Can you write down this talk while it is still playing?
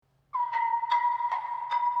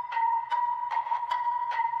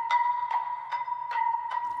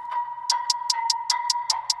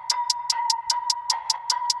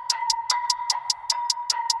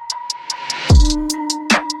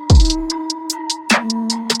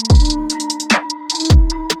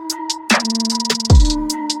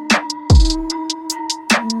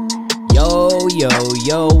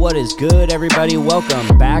Yo, what is good, everybody?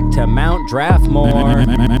 Welcome back to Mount Draftmore.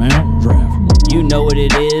 Mount Draftmore. You know what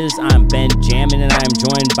it is. I'm Ben Jammin, and I am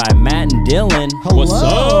joined by Matt and Dylan. Hello. What's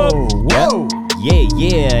up? Whoa.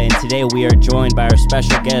 Yeah. And today we are joined by our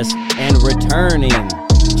special guest and returning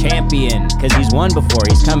champion, because he's won before.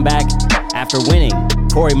 He's come back after winning.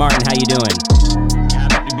 Corey Martin, how you doing?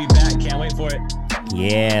 Happy to be back. Can't wait for it.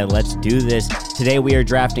 Yeah, let's do this. Today we are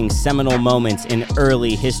drafting seminal moments in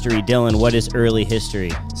early history. Dylan, what is early history?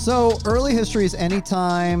 So early history is any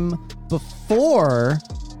time before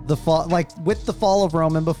the fall, like with the fall of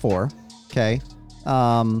Rome and before. Okay.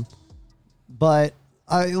 But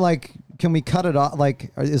I like, can we cut it off?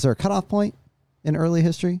 Like, is there a cutoff point in early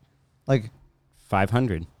history? Like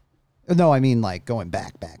 500. No, I mean like going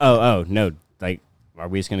back. Oh, no. Like, are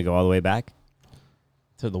we just going to go all the way back?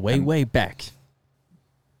 To the way back.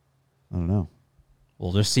 I don't know.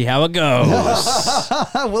 We'll just see how it goes.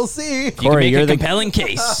 We'll see. You Corey, can you're make the a compelling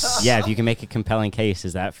case. Yeah, if you can make a compelling case,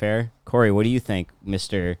 is that fair? Corey, what do you think,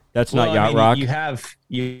 Mr. That's not Yacht I mean, Rock?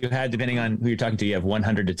 You had, depending on who you're talking to, you have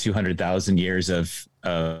 100 to 200,000 years of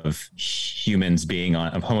humans being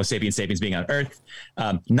of Homo sapiens being on Earth.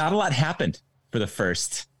 Not a lot happened for the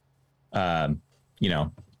first,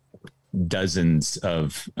 dozens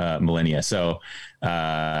of millennia. So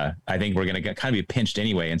I think we're going to kind of be pinched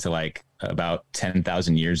anyway into like about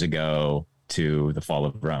 10,000 years ago to the fall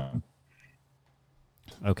of Rome.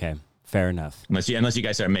 Okay, fair enough. Unless you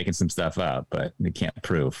guys start making some stuff up, but we can't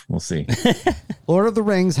prove. We'll see. Lord of the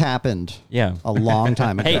Rings happened Yeah. a long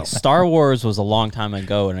time ago. Hey, Star Wars was a long time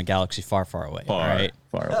ago in a galaxy far, far away. Far, right?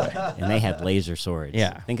 far away. And they had laser swords.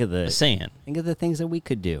 Yeah. Think of the Saying. things that we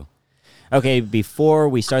could do. Okay, before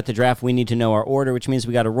we start the draft, we need to know our order, which means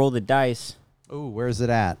we got to roll the dice. Ooh, where's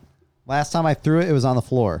it at? Last time I threw it, it was on the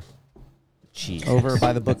floor. Jeez. Over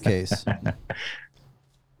by the bookcase.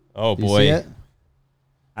 Oh, Do you boy. see it?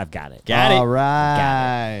 I've got it. Got it. All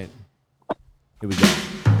right. Here we go.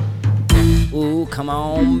 Ooh, come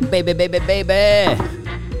on, baby.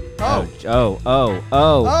 Oh.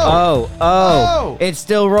 Oh. It's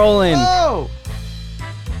still rolling. Oh.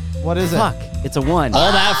 What is Fuck, it? it's a 1.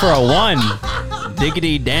 All that for a 1.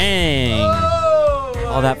 Diggity dang.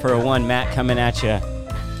 All that for a 1. Matt coming at you.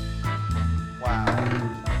 Wow.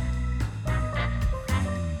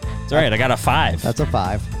 It's all right. I got a 5. That's a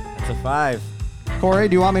 5. That's a 5. Corey,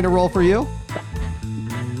 do you want me to roll for you?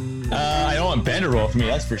 I don't want Ben to roll for me,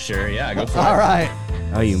 that's for sure. Yeah, go for it. All right.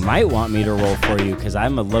 Oh, you might want me to roll for you because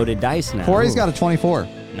I'm a loaded dice now. Corey's got a 24.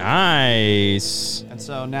 Nice. And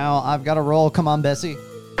so now I've got to roll. Come on, Bessie.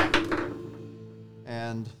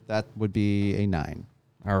 And that would be a 9.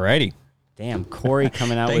 All righty. Damn, Corey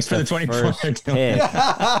coming out Thanks with for the the 24. first pick.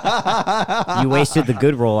 You wasted the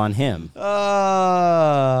good roll on him.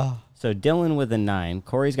 So Dylan with a 9.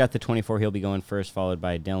 Corey's got the 24. He'll be going first, followed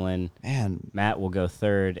by Dylan. Man, Matt will go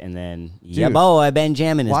third, and then Dude, boy,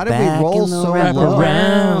 Benjamin is why did we back roll in the so wrap low?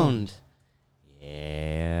 around.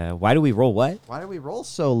 Yeah. Why do we roll what? why did we roll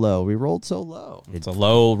so low? We rolled so low. It's a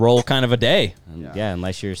low roll kind of a day. Yeah,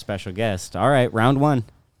 unless you're a special guest. All right, round 1.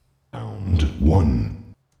 Round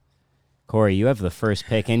 1. Corey, you have the first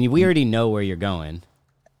pick, and we already know where you're going.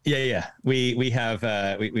 Yeah. We have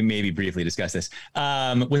we maybe briefly discussed this.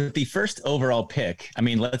 With the first overall pick, I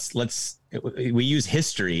mean, we use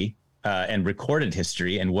history and recorded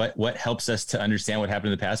history, and what helps us to understand what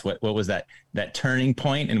happened in the past. What was that turning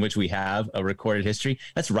point in which we have a recorded history?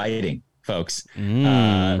 That's writing, folks.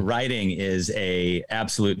 Writing is a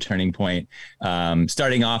absolute turning point.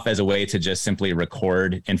 Starting off as a way to just simply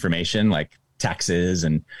record information like taxes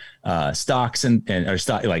and stocks or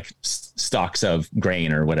stocks of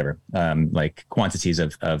grain or whatever, like quantities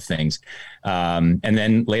of things. And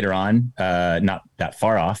then later on, not that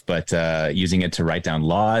far off, but using it to write down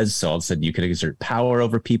laws. So all of a sudden you could exert power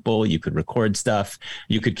over people, you could record stuff,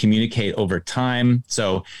 you could communicate over time.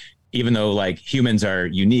 So even though like humans are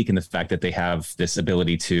unique in the fact that they have this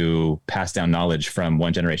ability to pass down knowledge from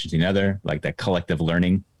one generation to another, like that collective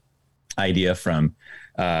learning idea from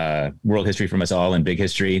world history from us all and big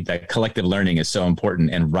history, that collective learning is so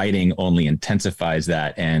important, and writing only intensifies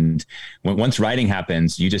that. And once writing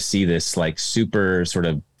happens, you just see this like super sort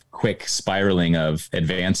of quick spiraling of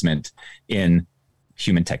advancement in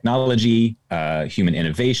human technology, human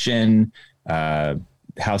innovation,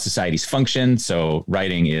 how societies function. So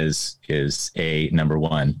writing is a number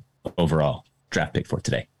 1 overall draft pick for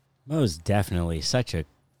today. Most definitely.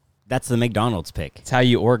 That's the McDonald's pick. It's how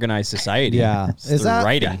you organize society. Yeah. It's through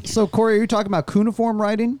writing. So, Corey, are you talking about cuneiform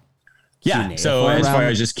writing? Yeah. So as far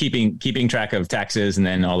as just keeping track of taxes, and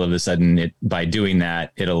then all of a sudden by doing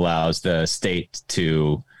that, it allows the state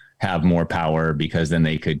to have more power because then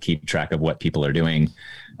they could keep track of what people are doing.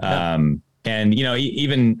 And, you know,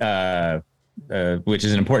 even, which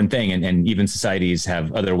is an important thing. And even societies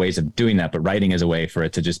have other ways of doing that, but writing is a way for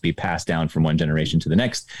it to just be passed down from one generation to the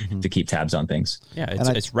next to keep tabs on things. Yeah,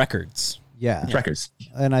 And it's records. Yeah. It's records.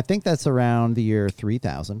 And I think that's around the year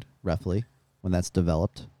 3000, roughly, when that's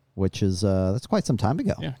developed, which is that's quite some time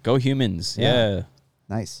ago. Yeah, go humans. Yeah. Yeah.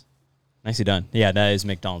 Nice. Nicely done. Yeah, that is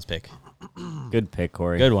McDonald's pick. Good pick,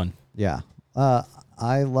 Corey. Good one. Yeah.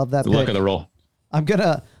 I love that The pick. luck of the roll. I'm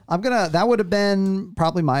gonna that would have been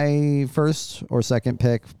probably my first or second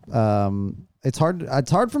pick. It's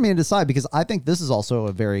hard for me to decide because I think this is also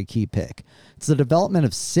a very key pick. It's the development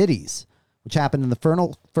of cities, which happened in the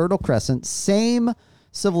Fertile Crescent, same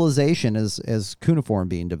civilization as cuneiform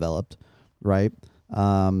being developed, right?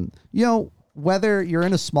 You know, whether you're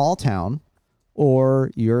in a small town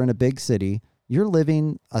or you're in a big city, you're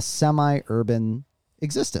living a semi-urban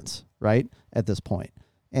existence, right? At this point.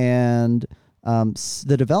 And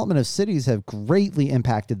the development of cities have greatly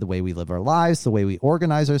impacted the way we live our lives, the way we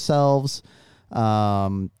organize ourselves,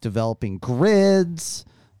 developing grids,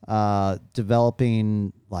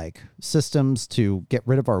 developing like systems to get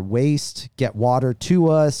rid of our waste, get water to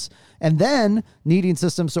us, and then needing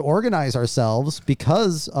systems to organize ourselves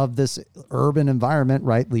because of this urban environment,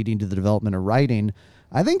 right? Leading to the development of writing.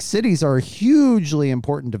 I think cities are a hugely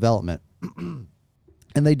important development. And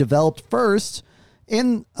they developed first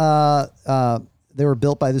in, they were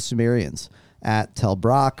built by the Sumerians at Tel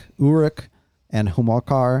Brak, Uruk, and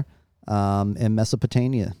Humokar in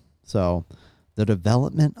Mesopotamia. So the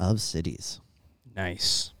development of cities.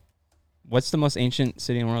 Nice. What's the most ancient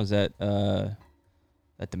city in the world? Is that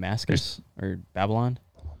Damascus or Babylon?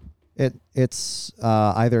 It's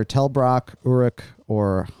either Tel Brak, Uruk,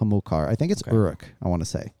 or Hamukar. I think it's Okay. Uruk, I want to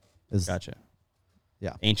say. Gotcha.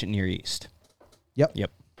 Yeah. Ancient Near East. Yep.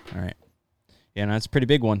 Yep. All right. Yeah, no, that's a pretty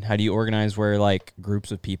big one. How do you organize where like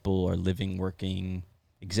groups of people are living, working,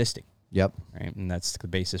 existing? Yep. Right, and that's the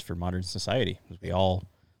basis for modern society. We all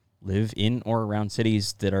live in or around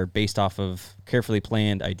cities that are based off of carefully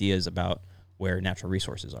planned ideas about where natural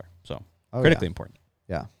resources are. So critically important.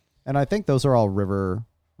 Yeah. And I think those are all river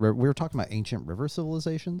we were talking about ancient river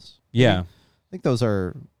civilizations. Yeah. I think those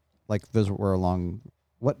are like those were along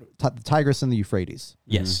the Tigris and the Euphrates.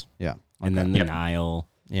 Yes. Yeah. And then the Yep. Nile,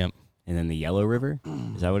 Yep. and then the Yellow River.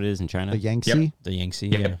 Is that what it is in China? The Yangtze. The Yangtze.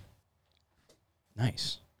 Yep. Yeah.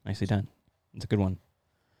 Nice. Nicely done. It's a good one.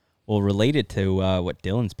 Well, related to what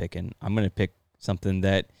Dylan's picking, I'm going to pick something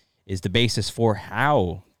that is the basis for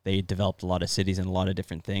how they developed a lot of cities and a lot of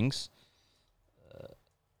different things,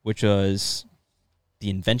 which was the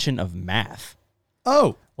invention of math.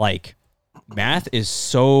 Oh. Like, math is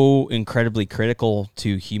so incredibly critical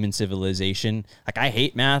to human civilization. Like, I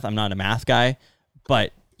hate math. I'm not a math guy,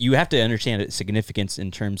 but you have to understand its significance in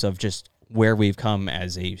terms of just where we've come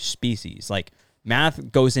as a species. Like,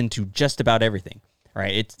 math goes into just about everything,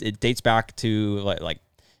 right? It dates back to like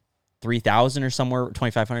 3,000 or somewhere,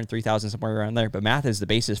 2,500, 3,000, somewhere around there. But math is the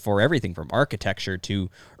basis for everything from architecture to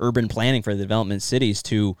urban planning for the development of cities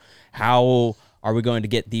to how are we going to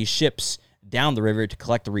get these ships down the river to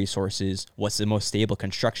collect the resources? What's the most stable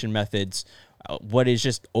construction methods? What is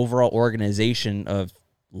just overall organization of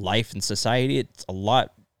life and society? It's a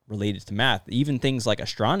lot related to math. Even things like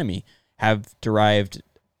astronomy have derived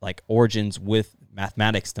like origins with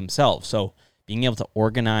mathematics themselves. So being able to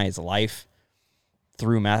organize life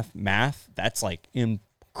through math, that's like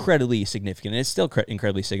incredibly significant. And it's still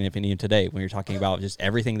incredibly significant even today when you're talking about just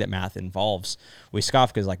everything that math involves. We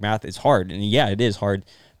scoff because like math is hard, and yeah, it is hard,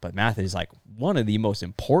 but math is like one of the most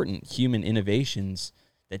important human innovations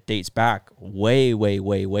that dates back way.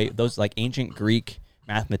 Those like ancient Greek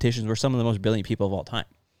mathematicians were some of the most brilliant people of all time.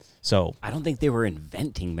 So I don't think they were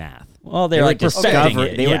inventing math. well, they're like perfecting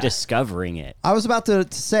it. They yeah. were discovering it. I was about to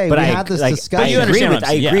say But we I had this like, discussion. you understand what I'm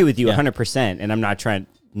I saying. agree Yeah, with you yeah. 100%, and I'm not trying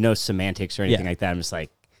no semantics or anything Yeah. like that. I'm just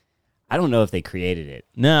like, I don't know if they created it.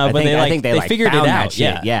 No, I but think, they I like think they like, figured it found that out.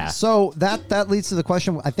 shit. Yeah. So that leads to the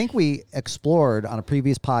question I think we explored on a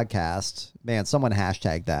previous podcast. Man, someone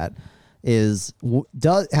hashtagged that.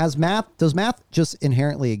 Does math just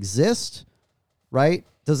inherently exist, right?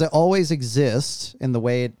 Does it always exist in the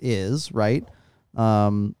way it is, right?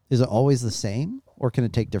 Is it always the same, or can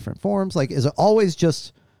it take different forms? Like, is it always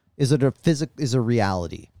just? Is it a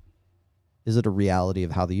reality? Is it a reality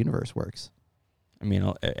of how the universe works? I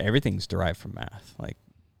mean, everything's derived from math, like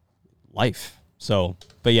life. So,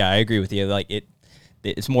 but yeah, I agree with you. Like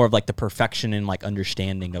it's more of like the perfection and like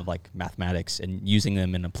understanding of like mathematics and using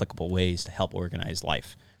them in applicable ways to help organize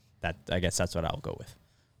life. That I guess that's what I'll go with.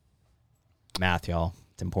 Math, y'all.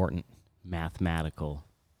 It's important. Mathematical.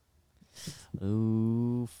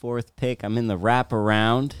 Ooh, fourth pick. I'm in the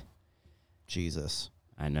wraparound. Jesus.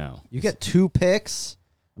 I know. You get 2 picks?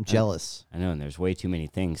 I'm jealous. I know, and there's way too many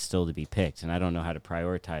things still to be picked, and I don't know how to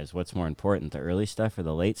prioritize what's more important, the early stuff or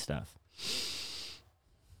the late stuff.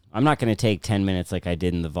 I'm not going to take 10 minutes like I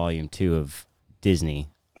did in the volume 2 of Disney.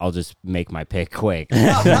 I'll just make my pick quick.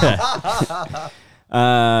 I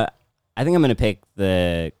think I'm going to pick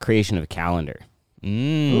the creation of a calendar.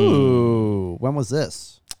 Ooh. When was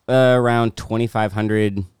this? Around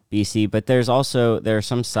 2500 BC, but there are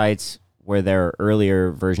some sites where there are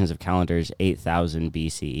earlier versions of calendars, 8000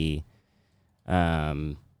 BCE.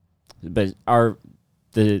 But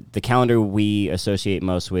the calendar we associate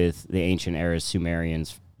most with the ancient era is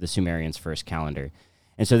the Sumerians' first calendar.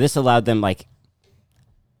 And so this allowed them, like,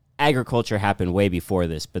 agriculture happened way before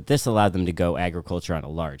this, but this allowed them to go agriculture on a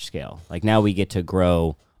large scale. Like, now we get to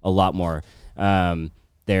grow a lot more.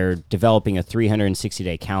 They're developing a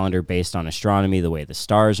 360-day calendar based on astronomy, the way the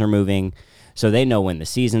stars are moving. So they know when the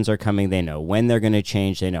seasons are coming. They know when they're going to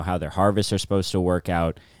change. They know how their harvests are supposed to work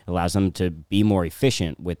out. It allows them to be more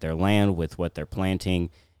efficient with their land, with what they're planting,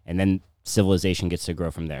 and then civilization gets to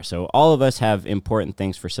grow from there. So all of us have important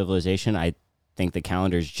things for civilization. I think the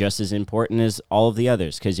calendar is just as important as all of the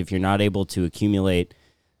others, because if you're not able to accumulate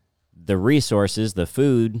the resources, the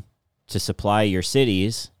food, to supply your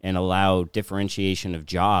cities and allow differentiation of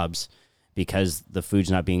jobs because the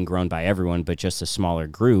food's not being grown by everyone, but just a smaller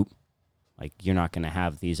group, like, you're not going to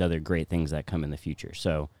have these other great things that come in the future.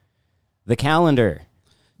 So the calendar.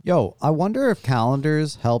 Yo, I wonder if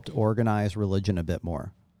calendars helped organize religion a bit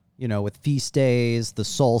more. You know, with feast days, the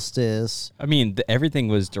solstice. I mean, everything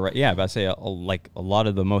was direct. Yeah, but I say like a lot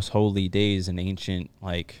of the most holy days in ancient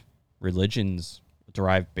like religions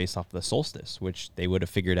derived based off the solstice, which they would have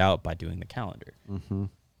figured out by doing the calendar. Mm-hmm.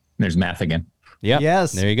 There's math again. Yeah.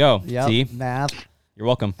 Yes. There you go. Yep. See? Math. You're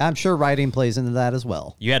welcome. I'm sure writing plays into that as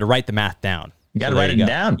well. You had to write the math down. You got to So write there it you go.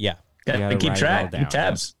 down. Yeah. Got gotta to keep write it track, all keep down.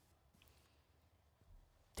 tabs.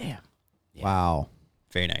 Damn. Yeah. Wow.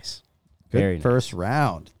 Very nice. Good Very nice. first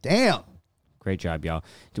round. Damn. Great job, y'all.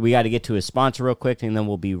 We got to get to a sponsor real quick, and then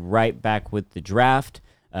we'll be right back with the draft.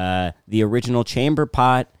 The original chamber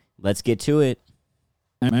pot. Let's get to it.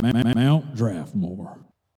 Mount Draftmore.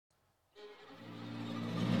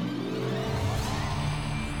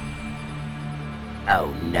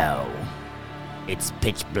 Oh no. It's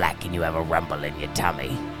pitch black and you have a rumble in your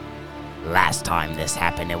tummy. Last time this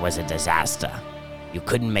happened, it was a disaster. You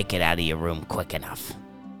couldn't make it out of your room quick enough.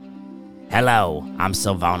 Hello, I'm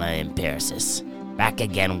Sylvana Empiricus, back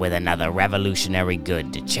again with another revolutionary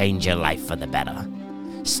good to change your life for the better.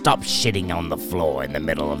 Stop shitting on the floor in the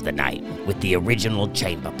middle of the night with the original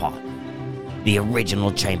chamber pot. The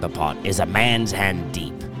original chamber pot is a man's hand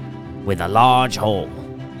deep, with a large hole,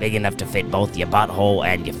 big enough to fit both your butthole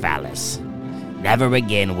and your phallus. Never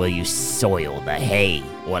again will you soil the hay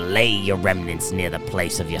or lay your remnants near the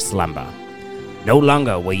place of your slumber. No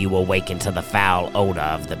longer will you awaken to the foul odor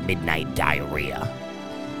of the midnight diarrhea.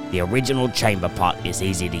 The original chamber pot is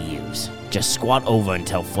easy to use. Just squat over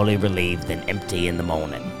until fully relieved, then empty in the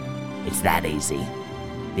morning. It's that easy.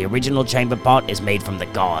 The original chamber pot is made from the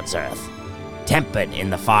gods' earth, tempered in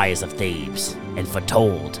the fires of Thebes, and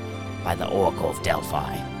foretold by the Oracle of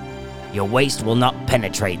Delphi. Your waste will not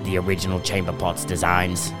penetrate the original chamber pot's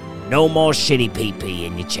designs. No more shitty pee-pee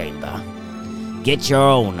in your chamber. Get your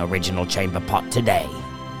own original chamber pot today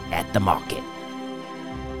at the market.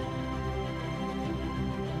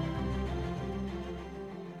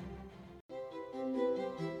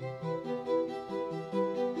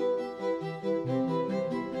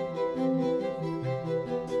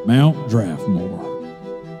 Mount Draftmore.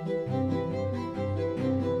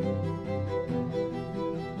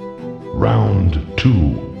 Round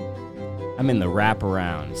 2. I'm in the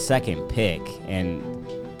wraparound, second pick, and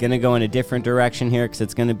gonna go in a different direction here because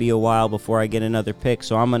it's gonna be a while before I get another pick.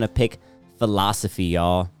 So I'm gonna pick philosophy,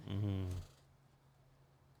 y'all.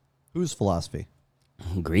 Whose philosophy?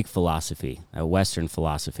 Greek philosophy, Western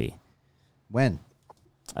philosophy, When?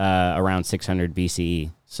 around 600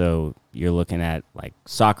 BCE. So you're looking at like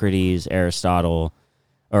Socrates, Aristotle,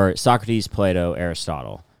 or Socrates, Plato,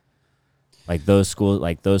 Aristotle, like those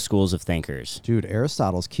schools of thinkers. Dude,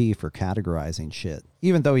 Aristotle's key for categorizing shit,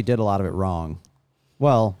 even though he did a lot of it wrong.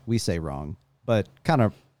 Well, we say wrong, but kind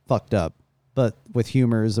of fucked up, but with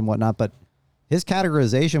humors and whatnot. But his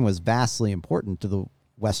categorization was vastly important to the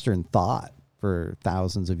Western thought for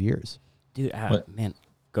thousands of years. Dude, man,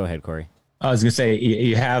 go ahead, Corey. I was going to say,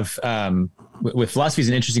 you have, with philosophy is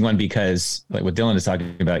an interesting one because, like what Dylan is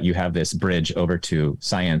talking about, you have this bridge over to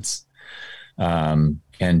science. and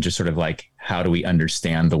just sort of like, how do we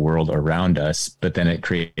understand the world around us? But then it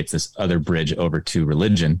creates this other bridge over to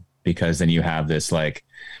religion, because then you have this like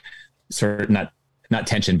sort of not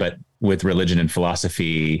tension, but with religion and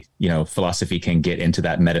philosophy, philosophy can get into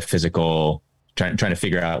that metaphysical, trying to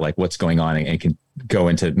figure out like what's going on, and can go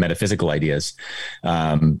into metaphysical ideas.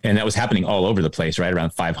 And that was happening all over the place, right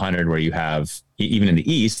around 500, where you have, even in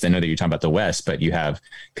the East, I know that you're talking about the West, but you have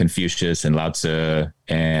Confucius and Lao Tzu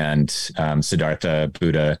and Siddhartha,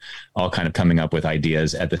 Buddha, all kind of coming up with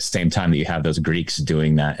ideas at the same time that you have those Greeks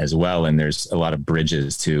doing that as well. And there's a lot of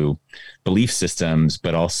bridges to belief systems,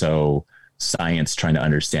 but also science trying to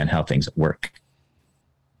understand how things work.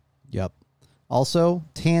 Yep. Also,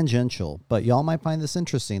 tangential, but y'all might find this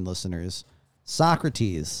interesting, listeners.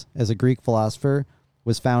 Socrates, as a Greek philosopher,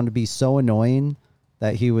 was found to be so annoying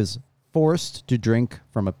that he was forced to drink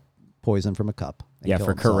from a poison from a cup. Yeah,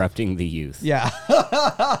 for himself. corrupting the youth. Yeah.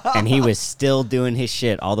 And he was still doing his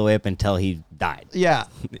shit all the way up until he died. Yeah.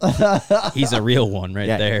 He's a real one right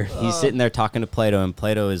there. He's sitting there talking to Plato, and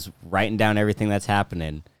Plato is writing down everything that's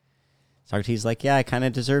happening. Socrates is like, yeah, I kind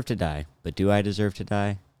of deserve to die, but do I deserve to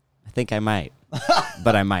die? I think I might,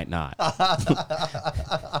 but I might not.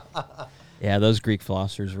 Yeah, those Greek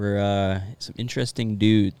philosophers were some interesting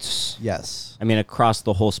dudes. Yes. I mean, across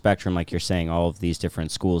the whole spectrum, like you're saying, all of these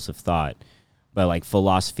different schools of thought, but like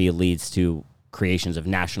philosophy leads to creations of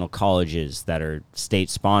national colleges that are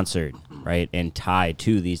state-sponsored, right, and tied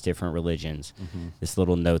to these different religions. Mm-hmm. This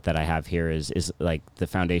little note that I have here is like the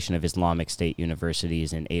foundation of Islamic State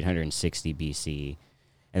universities in 860 BC,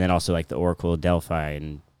 and then also like the Oracle of Delphi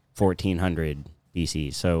in 1400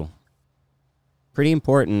 BC. So pretty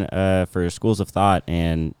important for schools of thought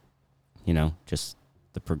and, just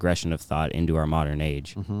the progression of thought into our modern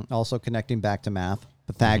age. Mm-hmm. Also connecting back to math.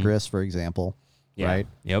 Pythagoras, for example. Yeah. Right?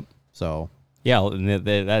 Yep. So... Yeah, and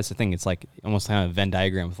that's the thing. It's like almost kind of a Venn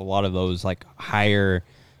diagram with a lot of those like higher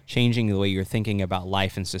changing the way you're thinking about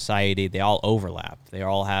life and society. They all overlap. They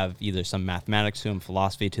all have either some mathematics to them,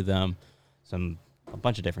 philosophy to them, a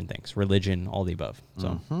bunch of different things, religion, all the above.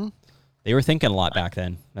 So they were thinking a lot back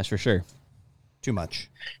then. That's for sure. Too much.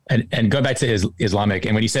 And going back to his Islamic,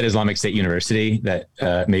 and when you said Islamic State University, that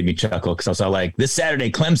made me chuckle, because I was all like, this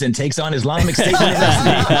Saturday, Clemson takes on Islamic State University.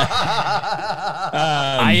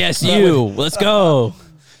 ISU, let's go.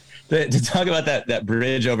 To talk about that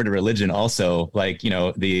bridge over to religion, also, like,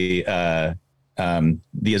 the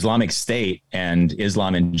Islamic State and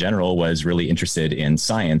Islam in general was really interested in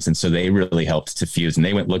science. And so they really helped to fuse, and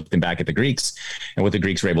they looking back at the Greeks and what the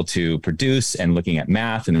Greeks were able to produce and looking at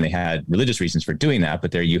math. And then they had religious reasons for doing that.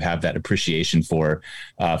 But there you have that appreciation for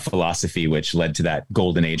philosophy, which led to that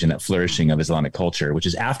golden age and that flourishing of Islamic culture, which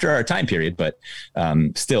is after our time period. But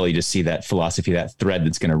still, you just see that philosophy, that thread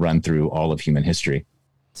that's going to run through all of human history.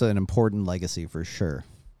 It's an important legacy for sure.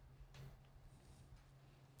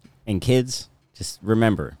 And kids, just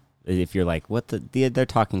remember, if you're like, they're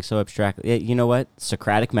talking so abstractly, you know what?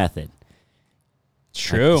 Socratic method.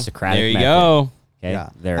 True. Like Socratic there you method. go. Okay? Yeah.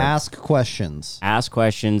 There. Ask questions. Ask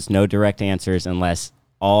questions, no direct answers unless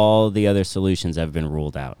all the other solutions have been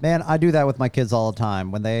ruled out. Man, I do that with my kids all the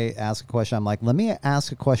time. When they ask a question, I'm like, let me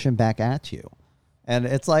ask a question back at you. And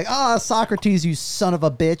it's like, Socrates, you son of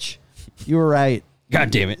a bitch. You were right. God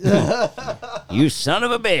damn it. You son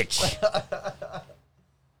of a bitch.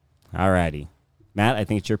 Alrighty. Matt, I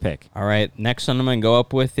think it's your pick. All right. Next one I'm going to go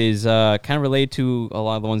up with is kind of related to a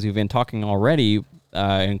lot of the ones we've been talking already.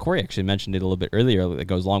 And Corey actually mentioned it a little bit earlier that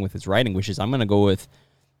goes along with his writing, which is I'm going to go with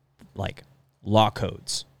like law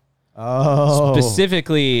codes. Oh.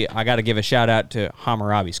 Specifically, I got to give a shout out to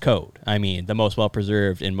Hammurabi's Code. I mean, the most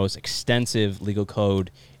well-preserved and most extensive legal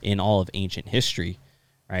code in all of ancient history.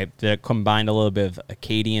 Right? That combined a little bit of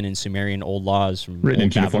Akkadian and Sumerian old laws from Written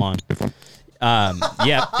old in Babylon. cuneiform.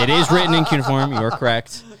 Yeah, it is written in cuneiform. You're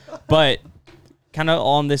correct. But kind of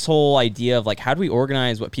on this whole idea of like, how do we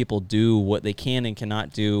organize what people do, what they can and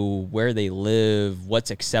cannot do, where they live,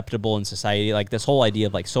 what's acceptable in society, like this whole idea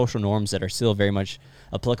of like social norms that are still very much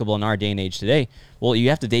applicable in our day and age today. Well, you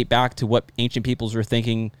have to date back to what ancient peoples were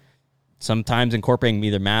thinking, sometimes incorporating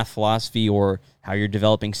either math, philosophy, or how you're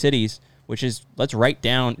developing cities, which is let's write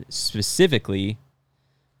down specifically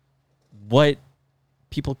what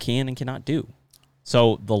people can and cannot do.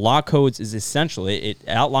 So the law codes is essentially, it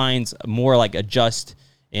outlines more like a just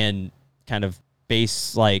and kind of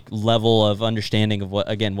base like level of understanding of what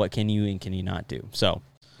can you and can you not do. So,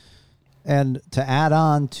 and to add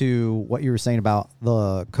on to what you were saying about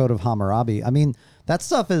the Code of Hammurabi, I mean, that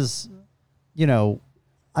stuff is,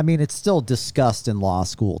 it's still discussed in law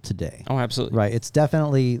school today. Oh, absolutely. Right. It's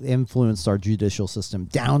definitely influenced our judicial system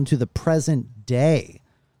down to the present day.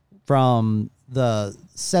 from the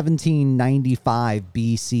 1795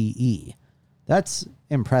 BCE. That's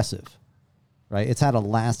impressive, right? It's had a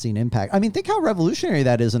lasting impact. I mean, think how revolutionary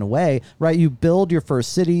that is in a way, right? You build your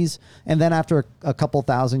first cities, and then after a couple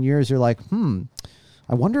thousand years, you're like,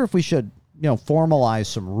 I wonder if we should, formalize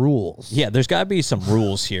some rules. Yeah, there's got to be some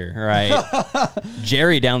rules here, right?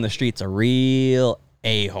 Jerry down the street's a real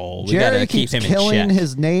a-hole. We got Jerry to keep keeps him in killing check.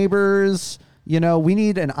 his neighbors. We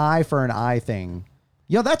need an eye for an eye thing.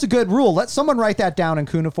 That's a good rule. Let someone write that down in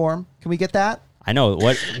cuneiform. Can we get that? I know.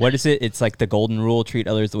 What is it? It's like the golden rule, treat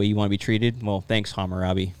others the way you want to be treated. Well, thanks,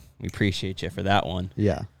 Hammurabi. We appreciate you for that one.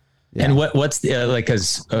 Yeah. And what's the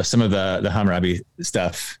because some of the Hammurabi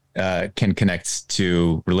stuff can connect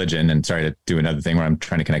to religion, and sorry to do another thing where I'm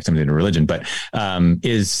trying to connect something to religion, but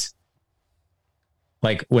is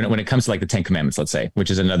like when it comes to like the 10 Commandments, let's say, which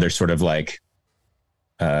is another sort of like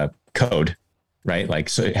code, right? Like,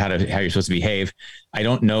 so how you're supposed to behave. I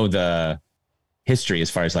don't know the history as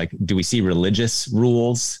far as like, do we see religious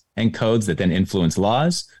rules and codes that then influence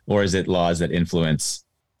laws, or is it laws that influence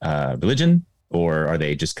religion, or are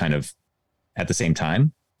they just kind of at the same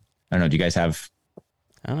time? I don't know. Do you guys have?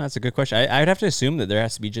 I don't know. That's a good question. I would have to assume that there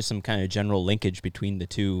has to be just some kind of general linkage between the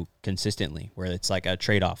two consistently, where it's like a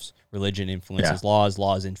trade-offs. Religion influences laws,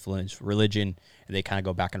 laws influence religion, and they kind of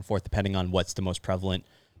go back and forth depending on what's the most prevalent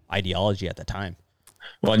ideology at the time.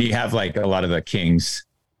 Well, and you have like a lot of the kings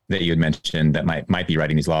that you had mentioned that might be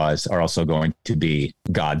writing these laws are also going to be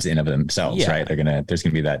gods in of themselves, right? There's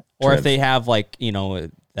gonna be that. Or if they have like,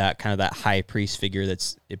 that kind of that high priest figure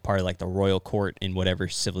that's part of like the royal court in whatever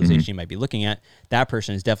civilization you might be looking at, that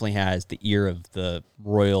person definitely has the ear of the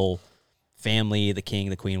royal family, the king,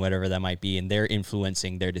 the queen, whatever that might be, and they're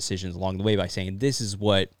influencing their decisions along the way by saying, this is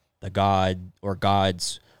what the god or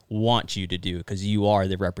gods want you to do because you are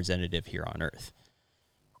the representative here on earth.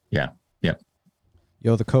 Yeah.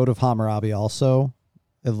 The Code of Hammurabi also,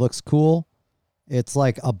 it looks cool. It's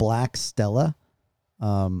like a black stela.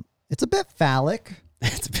 It's a bit phallic.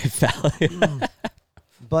 It's a bit phallic.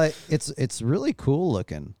 But it's really cool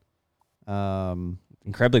looking.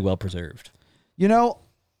 Incredibly well preserved.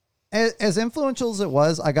 As influential as it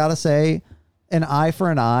was, I gotta say, an eye for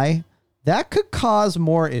an eye, that could cause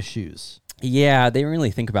more issues. Yeah, they didn't really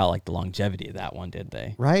think about like the longevity of that one, did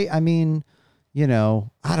they? Right? I mean, I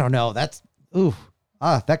don't know. That's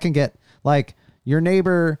that can get like your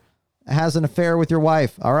neighbor has an affair with your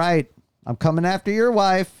wife. All right, I'm coming after your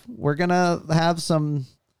wife. We're gonna have some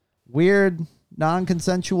weird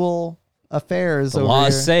non-consensual affairs. The over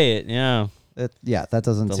laws here. say it. Yeah. That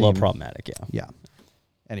doesn't It's a seem little problematic. Yeah. Yeah.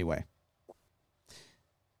 Anyway.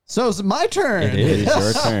 So it's my turn. It is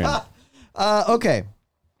your turn. Okay.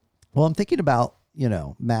 Well, I'm thinking about,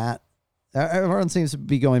 Matt. Everyone seems to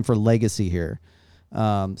be going for legacy here.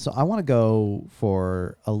 So I want to go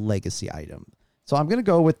for a legacy item. So I'm going to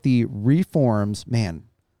go with the reforms. Man,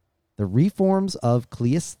 the reforms of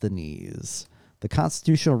Cleisthenes. The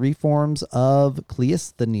constitutional reforms of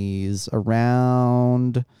Cleisthenes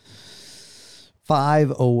around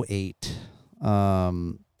 508.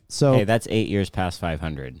 So Hey, that's 8 years past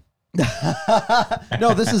 500.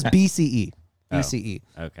 no, this is BCE. BCE.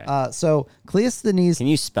 Okay. So Cleisthenes, Can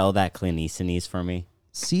you spell that Cleisthenes for me?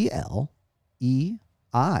 Cleisthenes.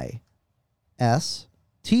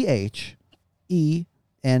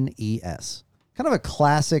 Kind of a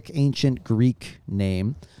classic ancient Greek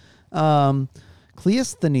name.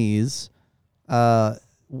 Cleisthenes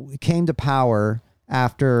came to power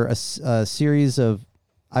after a series of,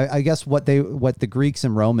 I guess what the Greeks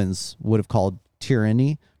and Romans would have called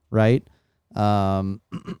tyranny, right?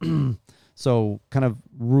 So kind of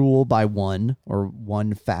rule by one or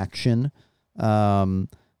one faction, and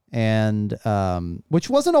which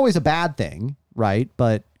wasn't always a bad thing, right?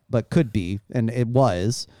 But could be, and it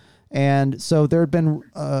was. And so there had been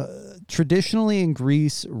traditionally in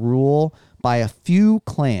Greece rule by a few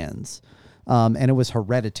clans, and it was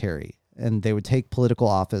hereditary, and they would take political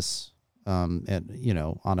office, on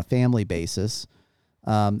a family basis.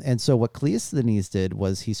 And so what Cleisthenes did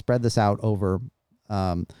was he spread this out over,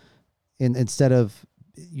 instead of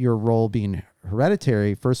your role being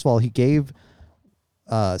hereditary, first of all, he gave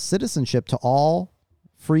citizenship to all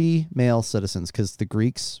free male citizens because the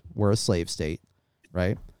Greeks were a slave state,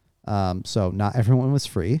 right? So not everyone was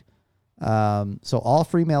free. So all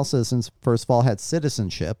free male citizens, first of all, had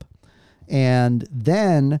citizenship. And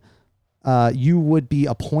then you would be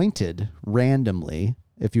appointed randomly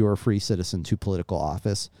if you were a free citizen to political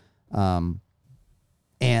office. And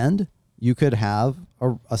you could have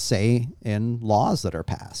a say in laws that are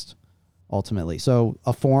passed, ultimately. So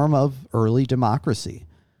a form of early democracy.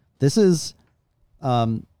 This is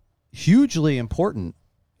hugely important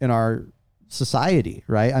society,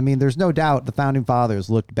 right? I mean, there's no doubt the founding fathers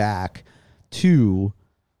looked back to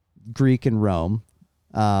Greek and Rome,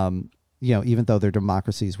 even though their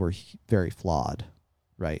democracies were very flawed,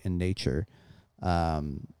 right, in nature.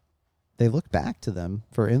 They look back to them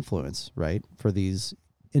for influence, right, for these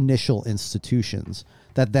initial institutions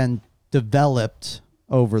that then developed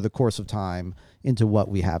over the course of time into what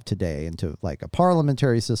we have today, into like a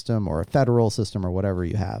parliamentary system or a federal system or whatever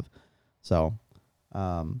you have. So,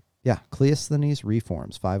 Cleisthenes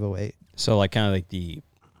Reforms, 508. So like kind of like a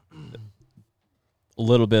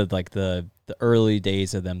little bit of like the early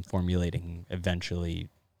days of them formulating eventually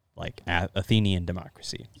like Athenian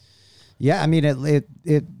democracy. Yeah, I mean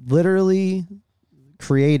it literally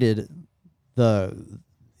created the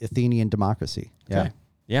Athenian democracy. Yeah. Okay.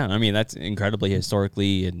 Yeah, I mean that's incredibly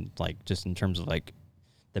historically and like just in terms of like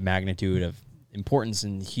the magnitude of importance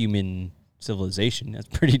in human civilization. That's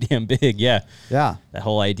pretty damn big. Yeah. Yeah. That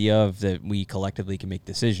whole idea of that we collectively can make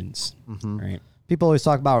decisions. Right. People always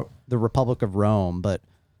talk about the Republic of Rome, but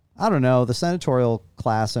I don't know, the senatorial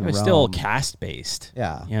class in It's Rome. still caste based.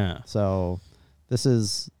 Yeah. Yeah. So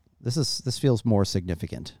this feels more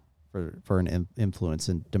significant for an influence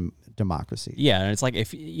in democracy. Yeah, and it's like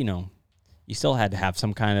if you still had to have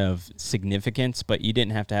some kind of significance, but you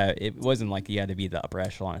didn't have to have. It wasn't like you had to be the upper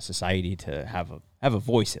echelon of society to have a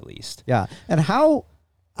voice at least. Yeah, and how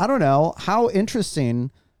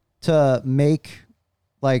interesting to make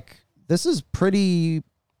like this is pretty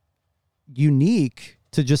unique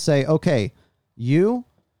to just say, okay, you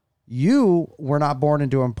were not born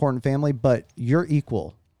into an important family, but you're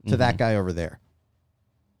equal to that guy over there.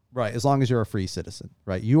 Right, as long as you're a free citizen,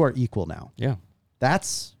 right? You are equal now. Yeah.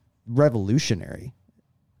 That's revolutionary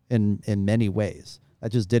in many ways.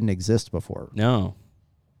 That just didn't exist before. No.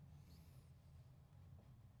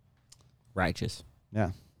 Righteous.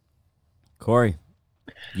 Yeah. Corey,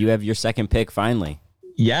 you have your second pick finally.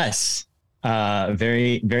 Yes.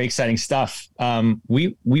 Very, very exciting stuff.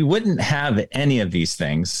 We wouldn't have any of these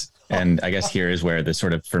things. And I guess here is where the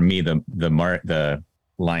sort of, for me, the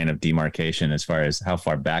line of demarcation as far as how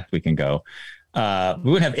far back we can go. We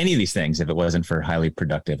wouldn't have any of these things if it wasn't for highly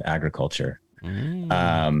productive agriculture.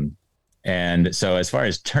 And so as far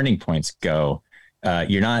as turning points go,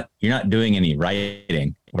 you're not doing any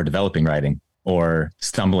writing or developing writing or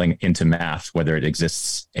stumbling into math, whether it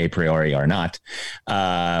exists a priori or not.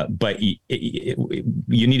 But you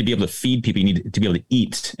need to be able to feed people. You need to be able to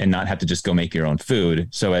eat and not have to just go make your own food.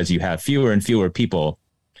 So as you have fewer and fewer people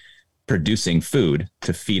producing food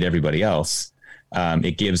to feed everybody else,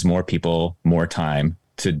 it gives more people more time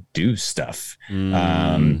to do stuff.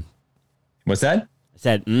 What's that? I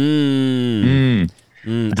said,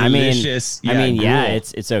 Delicious. I mean, gruel.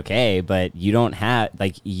 it's okay, but you don't have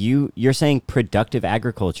like you're saying productive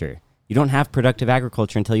agriculture. You don't have productive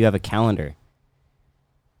agriculture until you have a calendar.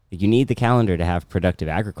 You need the calendar to have productive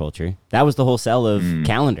agriculture. That was the whole sell of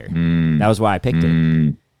calendar. That was why I picked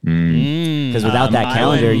it. Because without that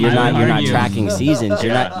calendar, you're not tracking seasons.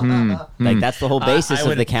 You're not like that's the whole basis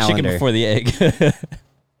of the calendar. Chicken before the egg.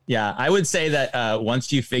 Yeah, I would say that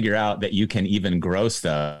once you figure out that you can even grow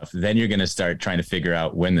stuff, then you're going to start trying to figure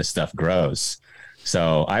out when the stuff grows.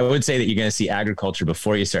 So I would say that you're going to see agriculture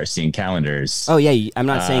before you start seeing calendars. Oh yeah, I'm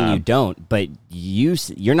not saying you don't, but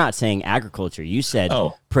you're not saying agriculture. You said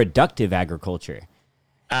productive agriculture.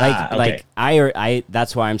 Okay. I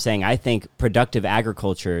that's why I'm saying I think productive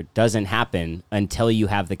agriculture doesn't happen until you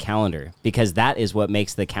have the calendar, because that is what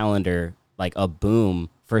makes the calendar like a boom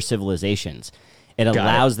for civilizations. It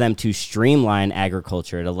allows them to streamline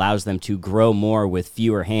agriculture. It allows them to grow more with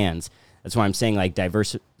fewer hands. That's why I'm saying like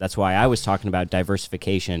that's why I was talking about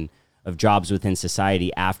diversification of jobs within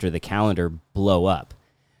society after the calendar blow up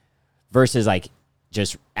versus like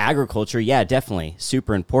just agriculture. Yeah, definitely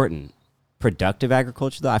super important. Productive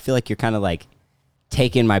agriculture though, I feel like you're kind of like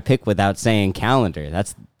taking my pick without saying calendar.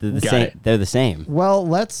 That's the same. They're the same. Well,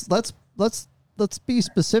 let's be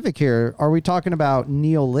specific here. Are we talking about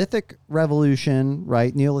Neolithic revolution,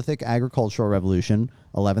 right? Neolithic agricultural revolution,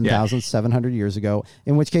 11,700 years ago,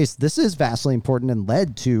 in which case this is vastly important and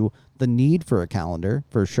led to the need for a calendar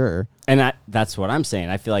for sure. And that's what I'm saying.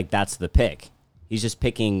 I feel like that's the pick. He's just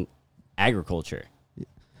picking agriculture.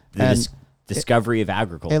 The discovery of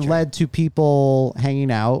agriculture. It led to people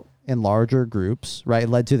hanging out in larger groups, right? It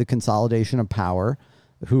led to the consolidation of power,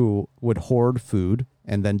 who would hoard food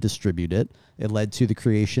and then distribute it. It led to the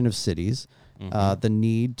creation of cities, the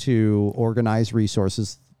need to organize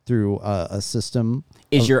resources through a system.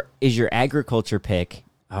 Is your agriculture pick?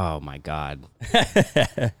 Oh my God.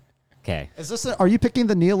 Okay. Are you picking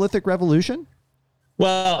the Neolithic revolution?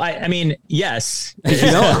 Well, I mean, yes. But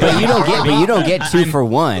you don't get 2 for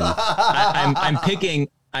 1. I'm picking.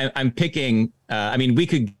 I mean, we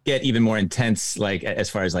could get even more intense, like as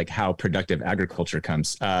far as like how productive agriculture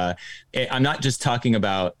comes. I'm not just talking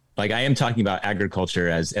about, like, I am talking about agriculture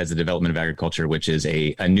as the development of agriculture, which is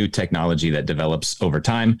a new technology that develops over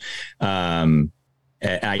time.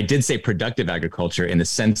 I did say productive agriculture in the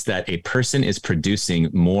sense that a person is producing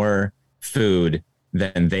more food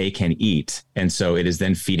than they can eat. And so it is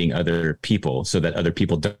then feeding other people so that other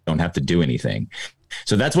people don't have to do anything.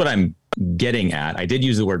 So that's what I'm getting at. I did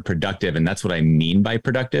use the word productive, and that's what I mean by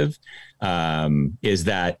productive, is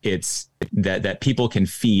that it's that people can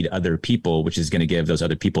feed other people, which is going to give those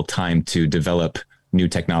other people time to develop new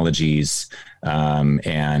technologies,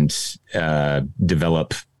 and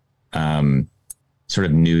develop sort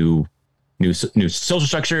of new social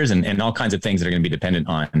structures and all kinds of things that are going to be dependent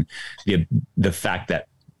on the fact that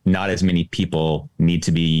not as many people need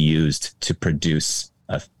to be used to produce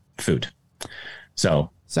food. So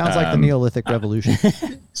sounds like the Neolithic Revolution.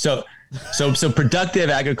 So productive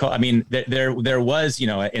agriculture. I mean, there was,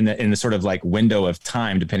 in the sort of like window of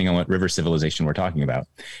time, depending on what river civilization we're talking about,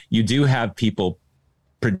 you do have people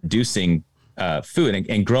producing food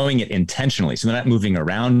and growing it intentionally. So they're not moving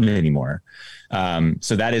around anymore.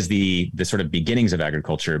 So that is the sort of beginnings of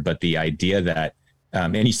agriculture. But the idea that,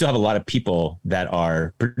 and you still have a lot of people that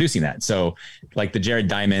are producing that. So like the Jared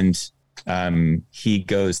Diamond, he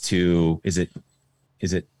goes to, is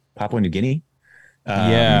it Papua New Guinea?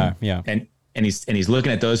 Yeah. And he's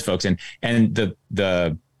looking at those folks and the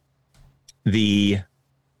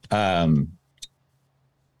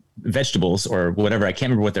vegetables or whatever. I can't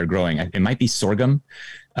remember what they're growing. It might be sorghum.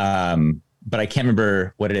 But I can't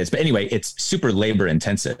remember what it is. But anyway, it's super labor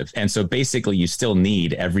intensive. And so basically you still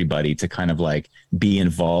need everybody to kind of like be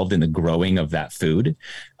involved in the growing of that food,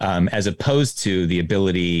 as opposed to the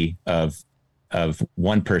ability of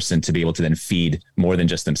one person to be able to then feed more than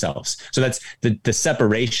just themselves. So that's the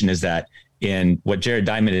separation, is that in what Jared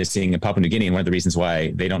Diamond is seeing in Papua New Guinea, and one of the reasons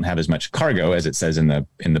why they don't have as much cargo as it says in the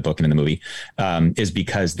book and in the movie, is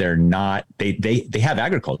because they're not, they have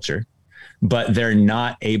agriculture, but they're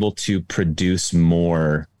not able to produce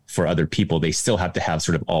more for other people. They still have to have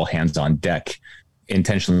sort of all hands on deck,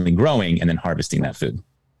 intentionally growing and then harvesting that food.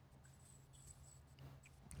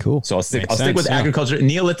 Cool. So I'll stick with agriculture.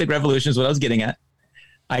 Neolithic Revolution is what I was getting at.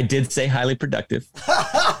 I did say highly productive.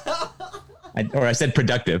 I said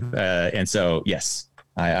productive. And so, yes,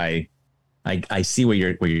 I see where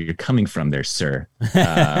you're coming from there, sir.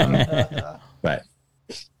 But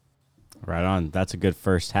right on. That's a good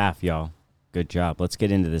first half, y'all. Good job. Let's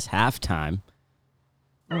get into this halftime.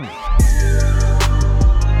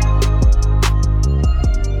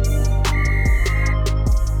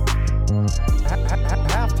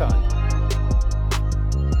 Halftime.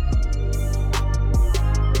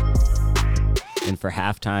 And for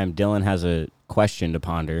halftime, Dylan has a question to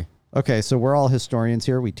ponder. Okay, so we're all historians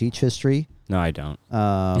here. We teach history. No, I don't.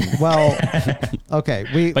 Well,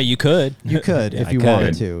 okay. But you could. You could if I you could.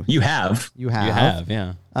 wanted to. you have. You have. You have,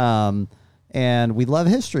 yeah. And we love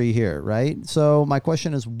history here, right? So my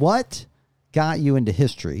question is, what got you into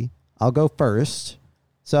history? I'll go first.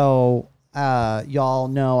 So y'all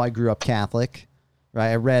know I grew up Catholic,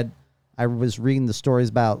 right? I was reading the stories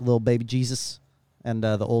about little baby Jesus and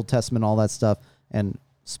the Old Testament, all that stuff. And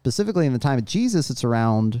specifically in the time of Jesus, it's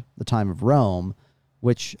around the time of Rome,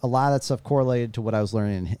 which a lot of that stuff correlated to what I was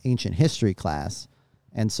learning in ancient history class.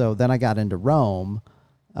 And so then I got into Rome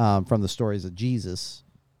from the stories of Jesus,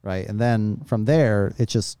 right? And then from there, it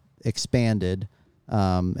just expanded.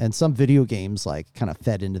 And some video games like kind of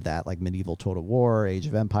fed into that, like Medieval Total War, Age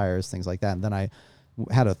of Empires, things like that. And then I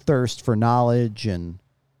had a thirst for knowledge and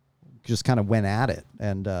just kind of went at it.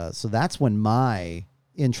 And so that's when my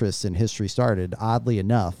interest in history started, oddly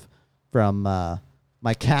enough, from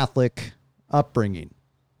my Catholic upbringing.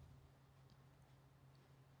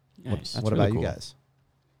 Nice. What about you guys?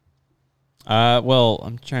 Well,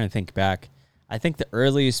 I'm trying to think back. I think the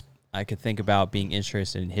earliest I could think about being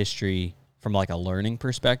interested in history from like a learning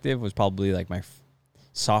perspective was probably like my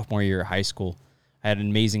sophomore year of high school. I had an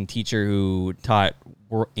amazing teacher who taught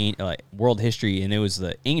world history, and it was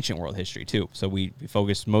the ancient world history too. So we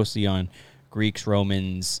focused mostly on Greeks,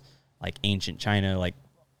 Romans, like ancient China, like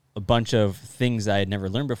a bunch of things that I had never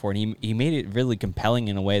learned before. And he made it really compelling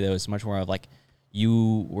in a way that was much more of like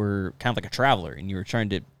you were kind of like a traveler and you were trying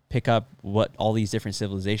to pick up what all these different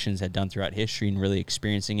civilizations had done throughout history and really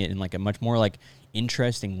experiencing it in like a much more like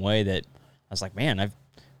interesting way that I was like, man, I've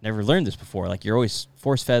never learned this before. Like you're always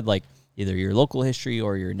force fed like either your local history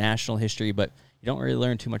or your national history, but you don't really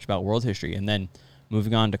learn too much about world history. And then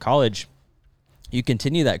moving on to college, you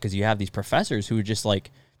continue that because you have these professors who are just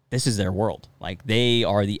like, this is their world. Like, they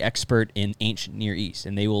are the expert in ancient Near East,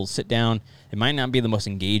 and they will sit down. It might not be the most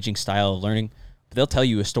engaging style of learning, but they'll tell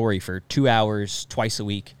you a story for 2 hours twice a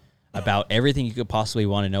week about everything you could possibly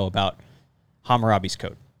want to know about Hammurabi's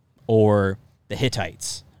code or the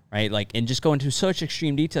Hittites, right? Like, and just go into such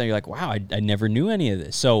extreme detail. You're like, wow, I never knew any of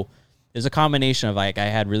this. So there's a combination of, like, I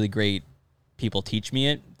had really great people teach me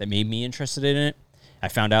it that made me interested in it. I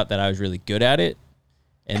found out that I was really good at it.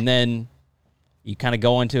 And then you kind of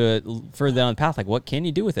go into it further down the path, like, what can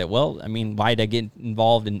you do with it? Well, I mean, why did I get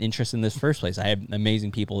involved and interested in this first place? I had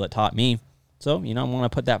amazing people that taught me. So, I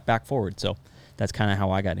want to put that back forward. So that's kind of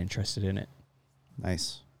how I got interested in it.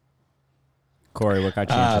 Nice. Corey, what got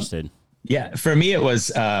you interested? Yeah, for me, it was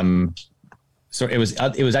it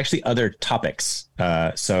was actually other topics.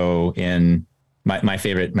 So in my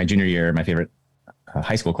junior year, my favorite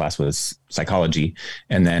high school class was psychology.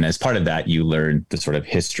 And then as part of that, you learn the sort of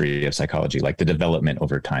history of psychology, like the development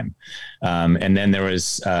over time. And then there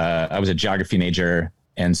was, I was a geography major.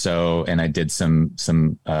 And I did some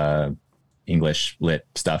English lit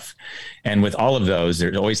stuff. And with all of those,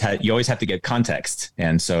 you always have to get context.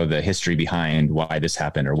 And so the history behind why this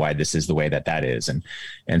happened or why this is the way that is.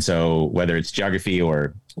 And so whether it's geography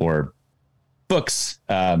or books,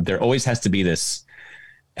 there always has to be this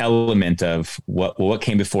element of what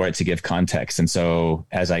came before it to give context. And so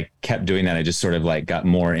as I kept doing that, I just sort of like got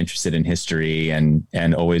more interested in history and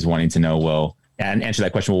always wanting to know, well, and answer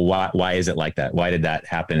that question, well, why is it like that? Why did that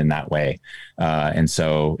happen in that way? And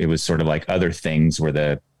so it was sort of like other things were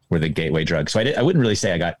the gateway drug. So I wouldn't really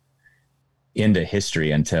say I got into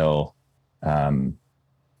history until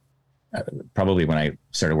probably when I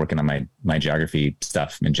started working on my geography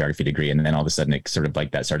stuff and geography degree. And then all of a sudden it sort of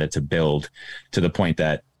like that started to build to the point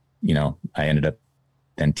that, I ended up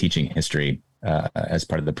then teaching history as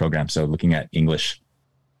part of the program. So looking at English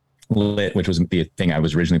lit, which was the thing I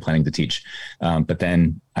was originally planning to teach. But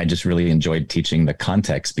then I just really enjoyed teaching the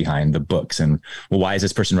context behind the books and, well, why is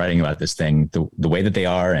this person writing about this thing the way that they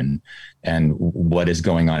are and what is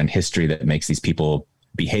going on in history that makes these people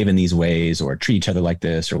behave in these ways or treat each other like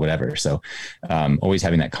this or whatever. So always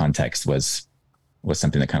having that context was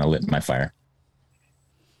something that kind of lit my fire.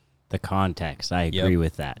 The context. I agree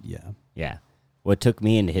with that. Yeah. Yeah. What took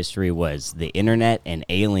me into history was the internet and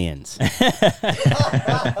aliens. I'm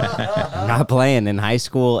not playing. In high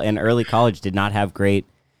school and early college, did not have great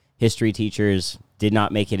history teachers, did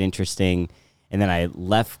not make it interesting. And then I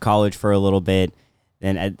left college for a little bit.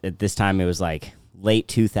 Then at this time, it was like late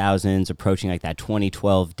 2000s, approaching like that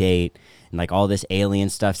 2012 date. And like all this alien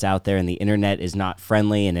stuff's out there and the internet is not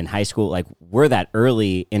friendly. And in high school, like we're that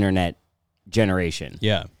early internet generation.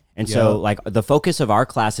 Yeah. And so, like, the focus of our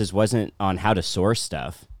classes wasn't on how to source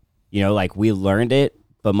stuff. Like, we learned it,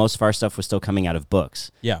 but most of our stuff was still coming out of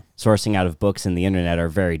books. Yeah. Sourcing out of books and the internet are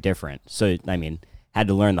very different. So, I mean, had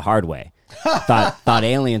to learn the hard way. Thought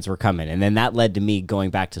aliens were coming. And then that led to me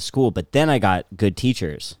going back to school. But then I got good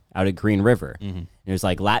teachers out at Green River. Mm-hmm. And it was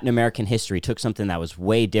like Latin American history, took something that was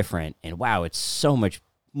way different. And, wow, it's so much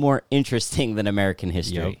more interesting than American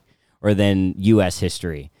history or than U.S.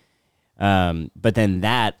 history. But then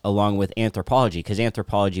that, along with anthropology, because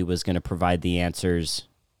anthropology was going to provide the answers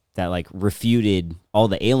that like refuted all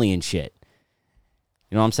the alien shit.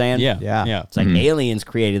 You know what I'm saying? Yeah. It's like aliens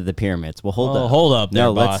created the pyramids. Well, hold up,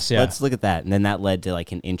 there, boss. Yeah. Let's look at that. And then that led to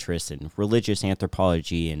like an interest in religious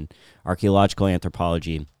anthropology and archaeological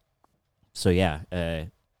anthropology. So yeah,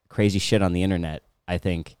 crazy shit on the internet, I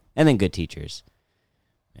think, and then good teachers.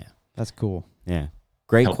 Yeah, That's cool. yeah.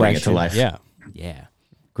 Great Help bring it to question. life. Yeah.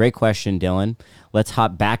 Great question, Dylan. Let's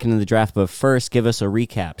hop back into the draft, but first, give us a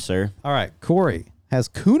recap, sir. All right. Corey has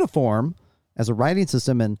cuneiform as a writing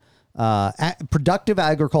system in productive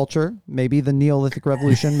agriculture, maybe the Neolithic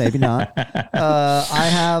Revolution, maybe not. I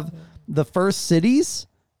have the first cities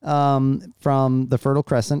from the Fertile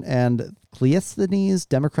Crescent and Cleisthenes,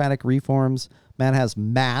 democratic reforms. Matt has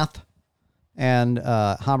math and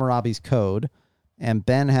Hammurabi's code. And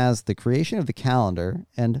Ben has the creation of the calendar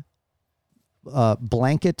and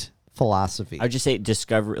blanket philosophy. I would just say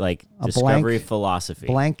discovery blank- philosophy.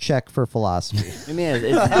 Blank check for philosophy. I mean,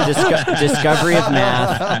 it's discovery of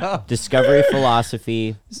math, discovery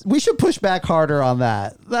philosophy. We should push back harder on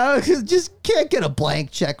that. Just can't get a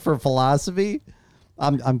blank check for philosophy.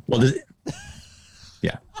 I'm Well,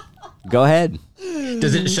 yeah. Go ahead.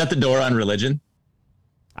 Does it shut the door on religion?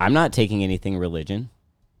 I'm not taking anything religion.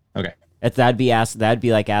 Okay. That'd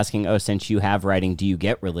be like asking, oh, since you have writing, do you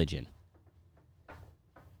get religion?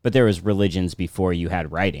 But there was religions before you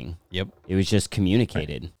had writing. Yep. It was just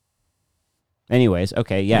communicated. Right. Anyways,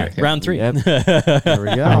 okay, yeah. Okay. Round 3. Yep. there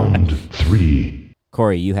we go. Round 3.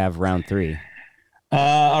 Corey, you have round 3.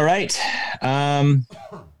 All right.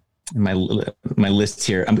 My list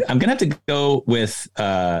here. I'm gonna have to go with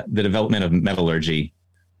the development of metallurgy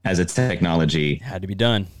as a technology. Had to be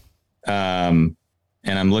done.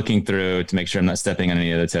 And I'm looking through to make sure I'm not stepping on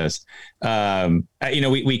any other toes.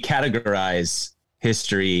 We categorize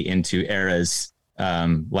history into eras,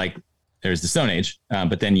 like there's the Stone Age,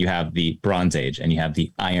 but then you have the Bronze Age and you have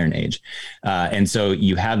the Iron Age. And so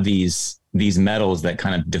you have these metals that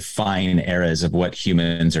kind of define eras of what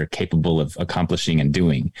humans are capable of accomplishing and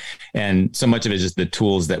doing. And so much of it is just the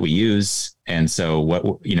tools that we use. And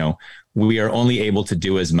so we are only able to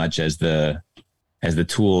do as much as the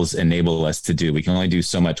tools enable us to do. We can only do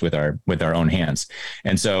so much with our own hands.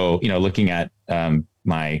 And so, looking at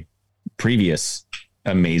my previous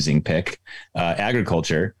amazing pick,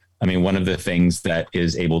 agriculture, I mean, one of the things that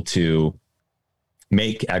is able to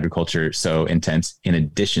make agriculture so intense, in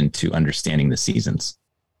addition to understanding the seasons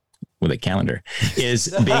with a calendar,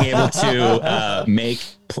 is being able to make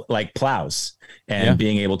plows. And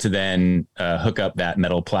being able to then hook up that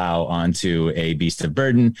metal plow onto a beast of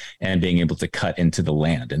burden and being able to cut into the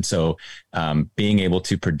land. And so being able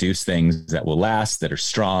to produce things that will last, that are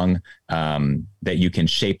strong, that you can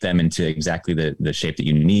shape them into exactly the shape that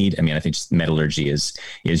you need. I mean, I think just metallurgy is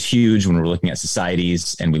huge when we're looking at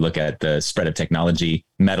societies and we look at the spread of technology.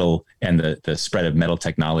 Metal and the spread of metal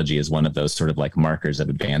technology is one of those sort of like markers of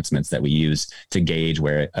advancements that we use to gauge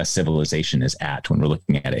where a civilization is at when we're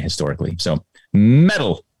looking at it historically. So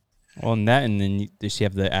metal. Well, and then you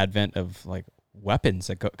have the advent of like weapons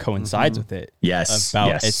that coincides with it. Yes.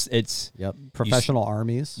 It's professional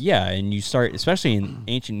armies. Yeah, and you start, especially in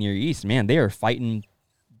ancient Near East, man, they are fighting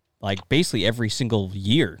like basically every single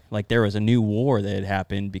year. Like there was a new war that had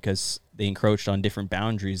happened because they encroached on different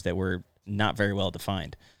boundaries that were not very well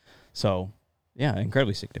defined. So, yeah,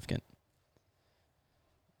 incredibly significant.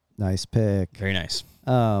 Nice pick. Very nice.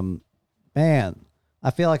 Man,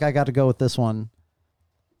 I feel like I got to go with this one.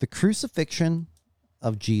 The crucifixion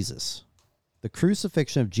of Jesus. The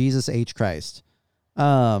crucifixion of Jesus H. Christ.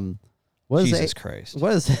 What is Jesus Christ.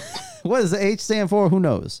 What does the H stand for? Who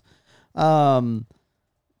knows? Man,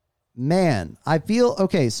 I feel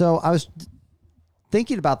okay. So I was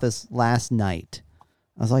thinking about this last night.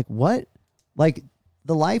 I was like, what? Like,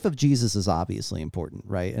 the life of Jesus is obviously important,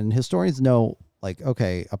 right? And historians know, like,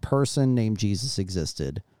 okay, a person named Jesus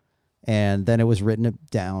existed, and then it was written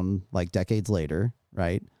down like decades later,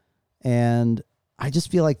 right? And I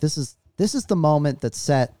just feel like this is the moment that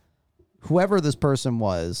set whoever this person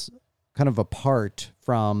was kind of apart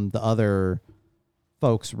from the other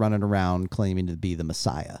folks running around claiming to be the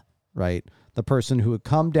Messiah, right? The person who would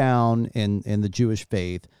come down in the Jewish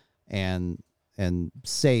faith and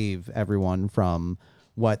save everyone from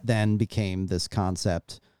what then became this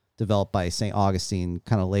concept developed by St. Augustine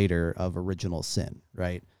kind of later of original sin,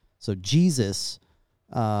 right? So Jesus,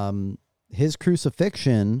 his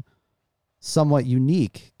crucifixion, somewhat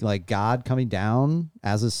unique, like God coming down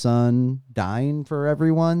as a son, dying for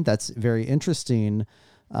everyone. That's very interesting.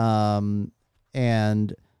 And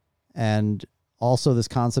also this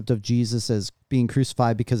concept of Jesus as being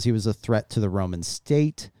crucified because he was a threat to the Roman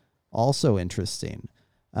state, also interesting.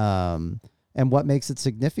 And what makes it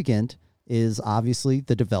significant is obviously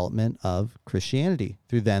the development of Christianity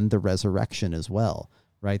through then the resurrection as well,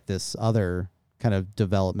 right? This other kind of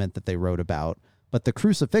development that they wrote about. But the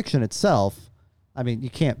crucifixion itself, I mean, you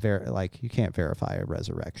can't verify a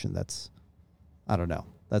resurrection. I don't know.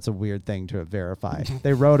 That's a weird thing to verify.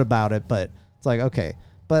 They wrote about it, but it's like, okay.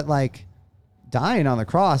 But like dying on the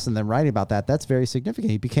cross and then writing about that, that's very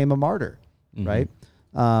significant. He became a martyr, right?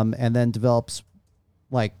 And then develops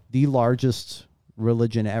like the largest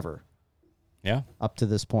religion ever. Yeah. Up to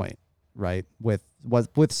this point, right? With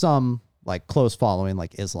some like close following,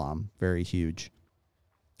 like Islam, very huge.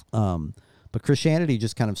 But Christianity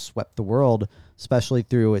just kind of swept the world, especially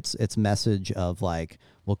through its message of like,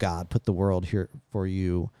 well, God put the world here for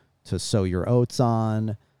you to sow your oats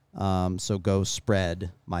on. So go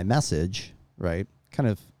spread my message, right? Kind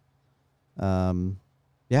of,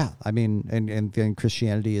 yeah. I mean, and then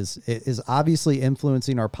Christianity is obviously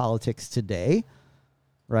influencing our politics today,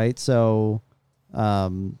 right? So,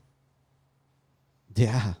 yeah,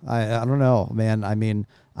 I don't know, man. I mean,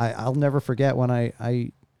 I'll never forget when I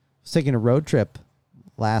was taking a road trip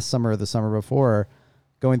last summer or the summer before,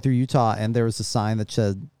 going through Utah, and there was a sign that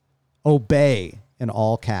said "Obey" in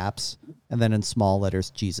all caps, and then in small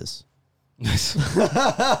letters, Jesus.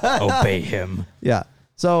 Obey him. Yeah.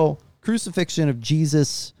 So crucifixion of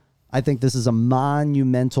Jesus, I think this is a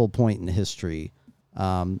monumental point in history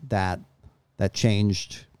that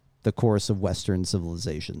changed the course of Western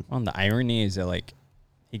civilization. Well, and the irony is that like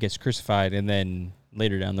he gets crucified, and then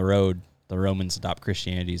later down the road, the Romans adopt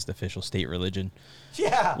Christianity as the official state religion.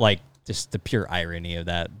 Yeah. Like, just the pure irony of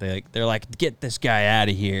that. They're like, get this guy out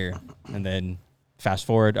of here. And then fast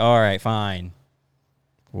forward, all right, fine.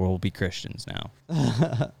 We'll be Christians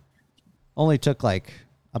now. Only took like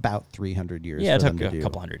about 300 years. Yeah, it for took them to a do.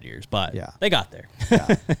 couple hundred years, but Yeah. they got there.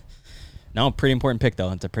 Yeah. No, pretty important pick, though.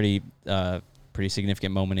 It's a pretty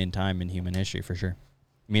significant moment in time in human history, for sure.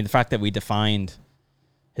 I mean, the fact that we defined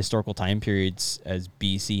historical time periods as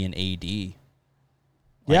BC and AD.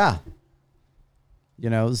 Yeah. You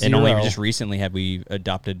know, And only zero. just recently had we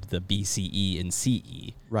adopted the BCE and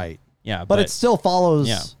CE. Right. Yeah, But it still follows.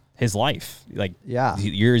 yeah, his life. Like, Yeah.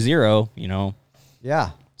 year zero, you know.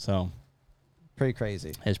 Yeah. So Pretty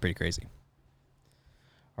crazy. it's pretty crazy.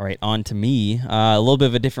 All right, on to me. A little bit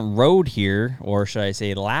of a different road here, or should I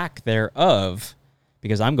say lack thereof,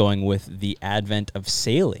 because I'm going with the advent of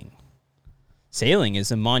sailing. Sailing is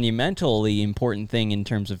a monumentally important thing in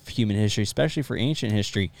terms of human history, especially for ancient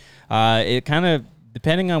history. It kind of,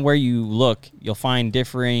 depending on where you look, you'll find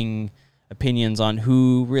differing opinions on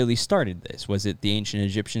who really started this. Was it the ancient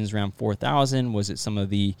Egyptians around 4000? Was it some of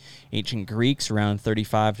the ancient Greeks around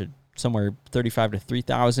 35 to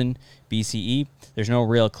 3000 BCE? There's no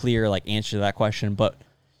real clear answer to that question, but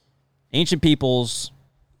ancient peoples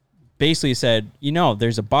basically said,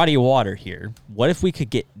 there's a body of water here. What if we could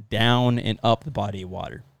get down and up the body of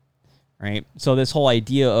water? Right? So this whole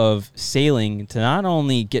idea of sailing to not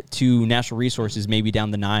only get to natural resources, maybe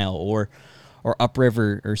down the Nile or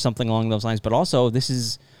upriver or something along those lines, but also this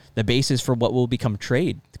is the basis for what will become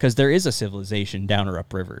trade, because there is a civilization down or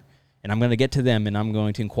upriver. And I'm going to get to them, and I'm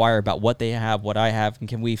going to inquire about what they have, what I have, and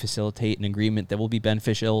can we facilitate an agreement that will be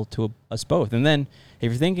beneficial to us both. And then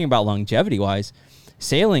if you're thinking about longevity-wise,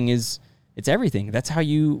 sailing it's everything. That's how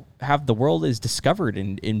you have the world is discovered,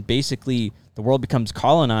 and basically the world becomes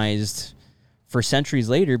colonized for centuries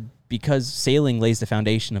later because sailing lays the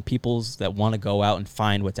foundation of peoples that want to go out and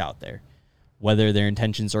find what's out there. Whether their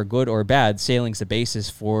intentions are good or bad, sailing's the basis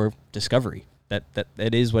for discovery.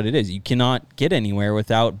 That is what it is. You cannot get anywhere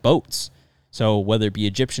without boats. So whether it be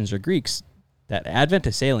Egyptians or Greeks, that advent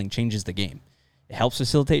of sailing changes the game. It helps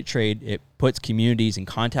facilitate trade. It puts communities in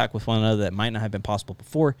contact with one another that might not have been possible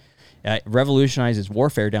before. It revolutionizes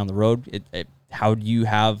warfare down the road. How do you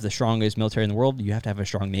have the strongest military in the world? You have to have a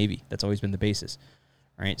strong navy. That's always been the basis.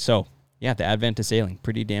 All right. So, yeah, the advent of sailing,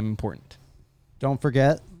 pretty damn important. Don't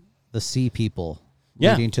forget the sea people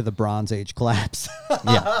Yeah. leading to the Bronze Age collapse.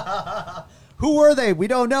 Yeah. Who were they? We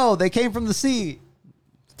don't know. They came from the sea.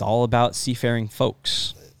 It's all about seafaring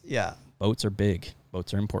folks. Yeah. Boats are big.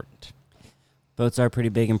 Boats are important. Boats are pretty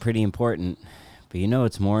big and pretty important, but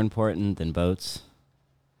it's more important than boats?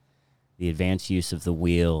 The advanced use of the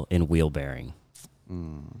wheel in wheel bearing.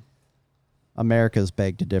 America's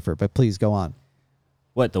beg to differ, but please go on.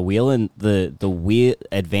 What, the wheel and the wheel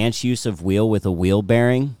advanced use of wheel with a wheel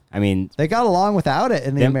bearing? I mean, They got along without it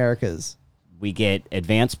in the Them- Americas. we get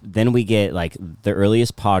advanced, then we get the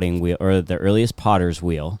earliest potting wheel or the earliest potter's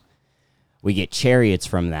wheel. We get chariots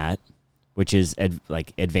from that, which is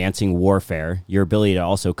advancing warfare, your ability to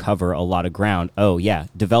also cover a lot of ground. Oh yeah,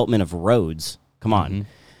 development of roads. Come on.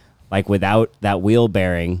 Without that wheel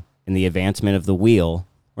bearing and the advancement of the wheel,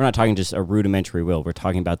 we're not talking just a rudimentary wheel. We're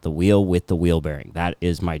talking about the wheel with the wheel bearing. That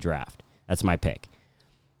is my draft. That's my pick.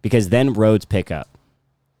 Because then roads pick up.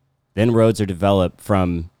 Then roads are developed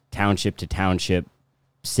from township to township,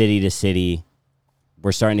 city to city.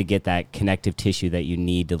 We're starting to get that connective tissue that you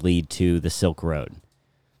need to lead to the Silk Road.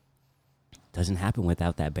 Doesn't happen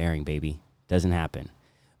without that bearing, baby. Doesn't happen.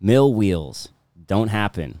 Mill wheels don't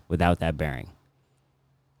happen without that bearing.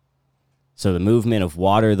 So the movement of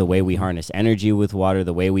water, the way we harness energy with water,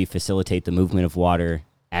 the way we facilitate the movement of water,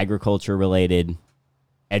 agriculture related,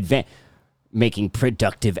 making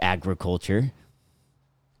productive agriculture.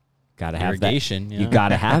 Gotta have Irrigation, that. yeah. You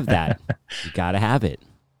gotta have that. You gotta have it.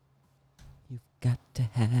 You've got to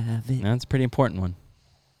have it. That's a pretty important one.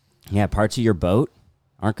 Yeah, parts of your boat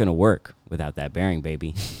aren't gonna work without that bearing,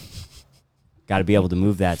 baby. Gotta be able to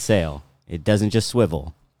move that sail. It doesn't just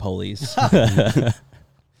swivel. Pulleys.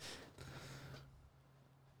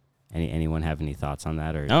 Anyone have any thoughts on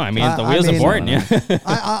that? Or No, I mean, the I wheel's mean- important, yeah.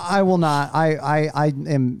 I will not. I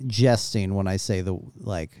am jesting when I say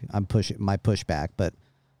I'm pushing my pushback, but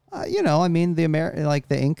I mean the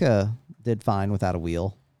the Inca did fine without a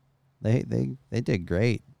wheel. They did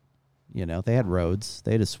great. They had roads.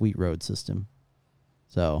 They had a sweet road system.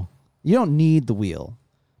 So you don't need the wheel,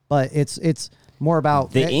 but it's more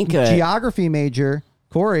about The Inca- geography major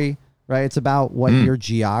Corey. Right, it's about what your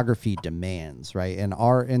geography demands, right? And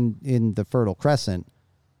in the Fertile Crescent,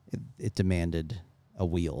 it demanded a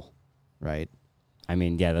wheel, right? I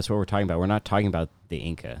mean, yeah, that's what we're talking about. We're not talking about the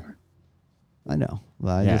Inca. I know.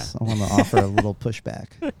 Well, I Yeah. want to offer a little pushback.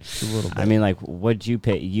 Just a little bit. I mean, like, what'd you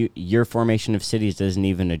pick? Your formation of cities doesn't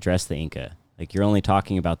even address the Inca. Like, you're only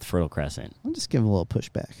talking about the Fertile Crescent. I'm just giving a little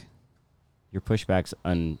pushback. Your pushback's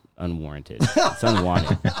unwarranted. It's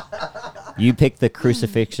unwanted. You pick the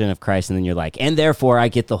crucifixion of Christ, and then you're like, and therefore I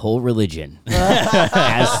get the whole religion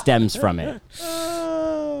as stems from it.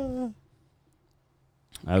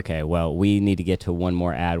 Okay, well, we need to get to one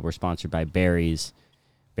more ad. We're sponsored by Barry's.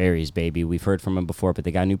 Barry's, baby. We've heard from them before, but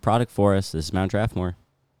they got a new product for us. This is Mount Draftmore.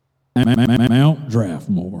 Mount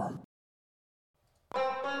Draftmore.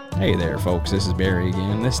 Hey there, folks. This is Barry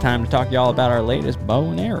again. This time to talk to y'all about our latest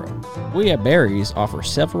bow and arrow. We at Barry's offer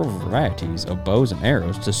several varieties of bows and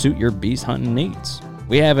arrows to suit your beast hunting needs.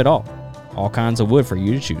 We have it all kinds of wood for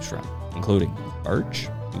you to choose from, including birch,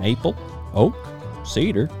 maple, oak,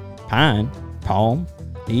 cedar, pine, palm,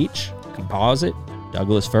 beech, composite,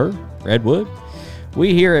 Douglas fir, redwood.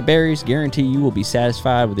 We here at Barry's guarantee you will be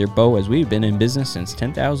satisfied with your bow as we've been in business since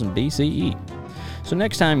 10,000 BCE. So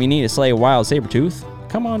next time you need to slay a wild saber-tooth,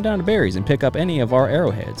 come on down to Barry's and pick up any of our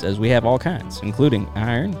arrowheads, as we have all kinds, including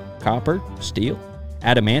iron, copper, steel,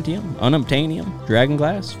 adamantium, unobtainium,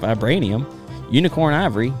 dragonglass, vibranium, unicorn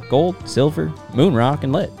ivory, gold, silver, moonrock,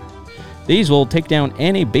 and lead. These will take down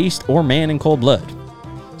any beast or man in cold blood.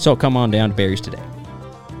 So come on down to Barry's today.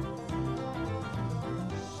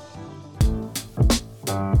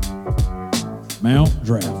 Mount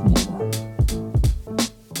Draftmore.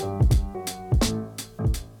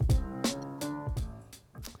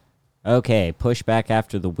 Okay, pushback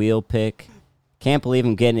after the wheel pick. Can't believe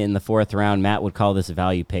I'm getting it in the 4th round. Matt would call this a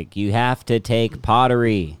value pick. You have to take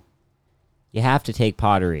pottery. You have to take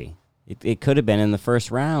pottery. It could have been in the 1st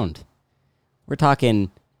round. We're talking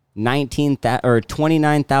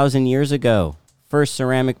 29,000 years ago. First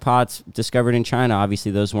ceramic pots discovered in China.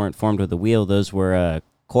 Obviously, those weren't formed with a wheel. Those were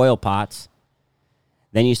coil pots.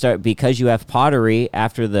 Then you start, because you have pottery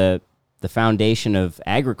after the foundation of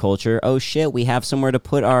agriculture. Oh shit, we have somewhere to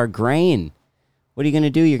put our grain. What are you going to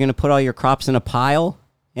do? You're going to put all your crops in a pile?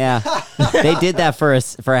 Yeah. They did that for a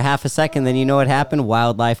half a second. Then you know what happened?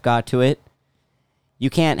 Wildlife got to it. You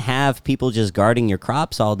can't have people just guarding your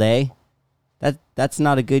crops all day. That's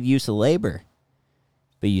not a good use of labor.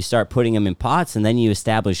 But you start putting them in pots, and then you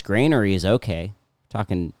establish granaries. Okay.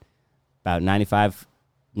 Talking about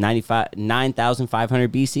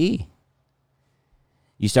 9,500 BC.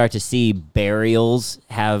 You start to see burials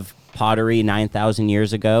have pottery 9,000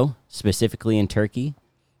 years ago, specifically in Turkey.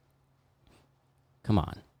 Come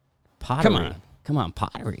on. Pottery. Come on,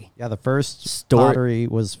 pottery. Yeah, the first pottery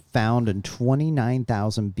was found in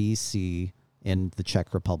 29,000 BC in the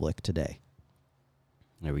Czech Republic today.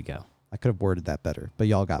 There we go. I could have worded that better, but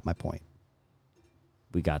y'all got my point.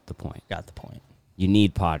 We got the point. Got the point. You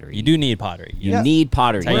need pottery. You do need pottery. You need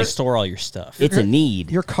pottery. It's how you store all your stuff. It's a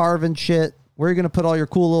need. You're carving shit. Where are you going to put all your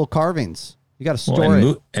cool little carvings? You got to store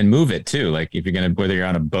it. And move it too. Like if you're going to, whether you're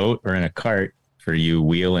on a boat or in a cart, for you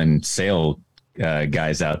wheel and sail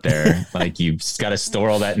guys out there, like you've got to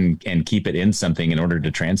store all that and keep it in something in order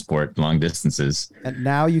to transport long distances. And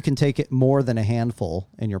now you can take it more than a handful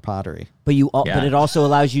in your pottery. But but it also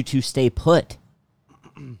allows you to stay put.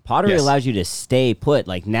 Pottery allows you to stay put.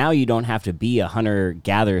 Like now you don't have to be a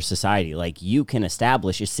hunter-gatherer society. Like you can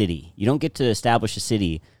establish a city. You don't get to establish a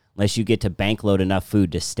city unless you get to bankload enough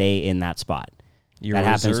food to stay in that spot. That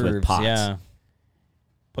happens with pots. Yeah.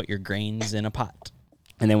 Put your grains in a pot.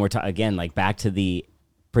 And then we're again, like back to the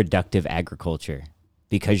productive agriculture.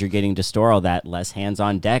 Because you're getting to store all that, less hands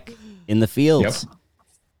on deck in the fields. Yep.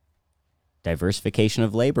 Diversification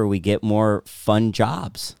of labor, we get more fun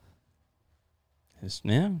jobs. This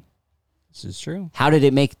is true. How did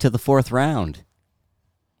it make to the 4th round?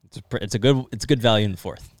 It's a good value in the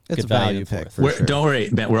 4th. It's good a value pick. For sure. Don't worry,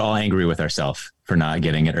 Ben, we're all angry with ourselves for not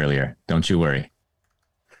getting it earlier. Don't you worry.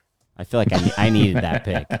 I feel like I needed that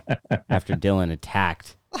pick after Dylan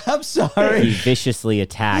attacked. I'm sorry. He viciously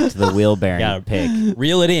attacked the wheel bearing pick.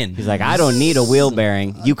 Reel it in. He's like, I don't need a wheel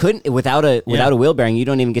bearing. You couldn't without a wheel bearing. You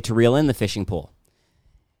don't even get to reel in the fishing pole.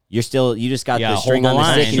 You just got the string on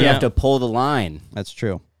the stick, and you have to pull the line. That's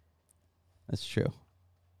true. That's true.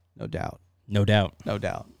 No doubt. No doubt. No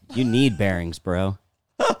doubt. You need bearings, bro.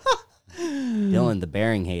 Dylan, the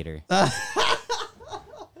bearing hater.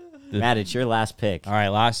 Matt, it's your last pick. All right,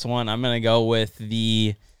 last one. I'm going to go with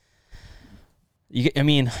I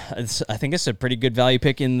think it's a pretty good value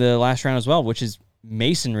pick in the last round as well, which is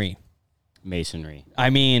masonry. Masonry. I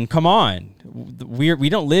mean, come on. We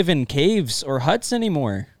don't live in caves or huts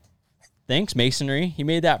anymore. Thanks, masonry. You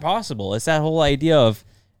made that possible. It's that whole idea of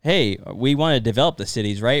hey, we want to develop the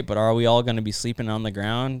cities, right? But are we all going to be sleeping on the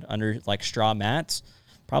ground under like straw mats?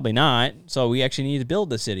 Probably not. So we actually need to build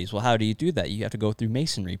the cities. Well, how do you do that? You have to go through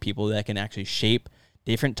masonry, people that can actually shape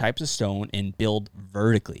different types of stone and build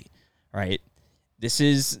vertically, right? This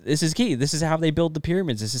is key. This is how they build the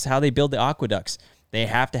pyramids. This is how they build the aqueducts. They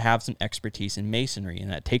have to have some expertise in masonry, and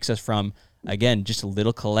that takes us from, again, just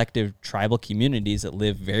little collective tribal communities that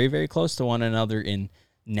live very, very close to one another in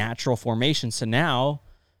natural formations. So now,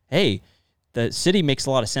 hey, the city makes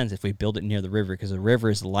a lot of sense if we build it near the river, because the river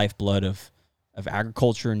is the lifeblood of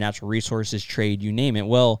agriculture, natural resources, trade, you name it.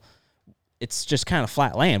 Well, it's just kind of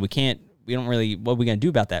flat land. We don't really, what are we going to do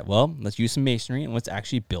about that? Well, let's use some masonry and let's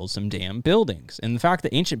actually build some damn buildings. And the fact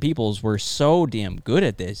that ancient peoples were so damn good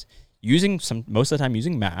at this, most of the time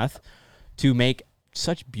using math to make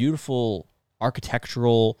such beautiful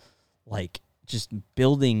architectural, like just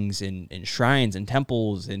buildings and shrines and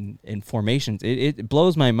temples and formations. It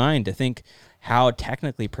blows my mind to think how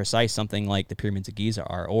technically precise something like the pyramids of Giza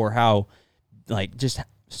are, or how like just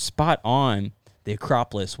spot on the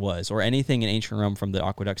Acropolis was, or anything in ancient Rome from the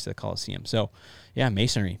aqueducts to the Colosseum. So yeah,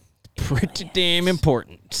 masonry, pretty damn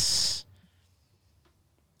important.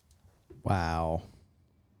 Wow.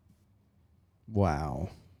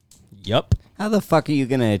 Yup. How the fuck are you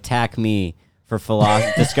going to attack me for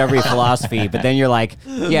discovery philosophy, but then you're like,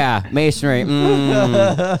 yeah, masonry.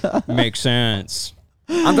 Makes sense.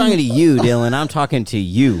 I'm talking to you, Dylan. I'm talking to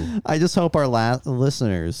you. I just hope our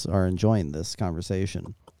listeners are enjoying this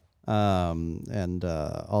conversation, and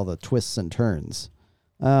all the twists and turns.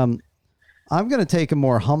 I'm going to take a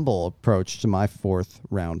more humble approach to my 4th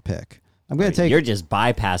round pick. I'm going to take. You're just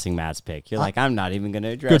bypassing Matt's pick. You're like, I'm not even going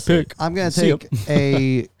to address Good pick. it. I'm going to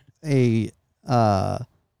take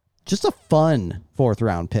just a fun 4th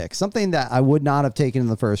round pick, something that I would not have taken in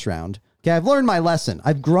the 1st round. Okay, I've learned my lesson.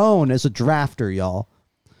 I've grown as a drafter, y'all.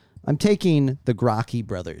 I'm taking the Gracchi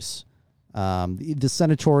brothers. The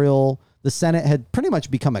Senate had pretty much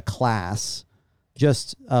become a class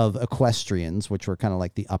just of equestrians, which were kind of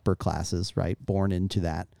like the upper classes, right? Born into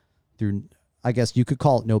that through, I guess you could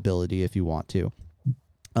call it nobility if you want to.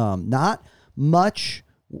 Not much,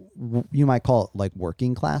 you might call it like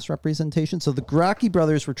working class representation. So the Gracchi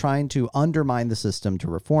brothers were trying to undermine the system, to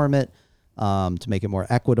reform it, to make it more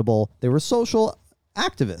equitable. They were social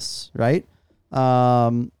activists, right?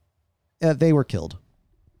 They were killed.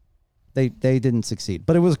 They didn't succeed,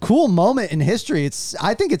 but it was a cool moment in history.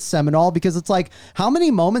 I think it's seminal because it's like, how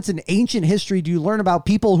many moments in ancient history do you learn about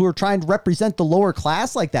people who are trying to represent the lower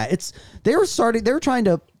class like that? They were trying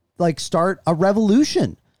to like start a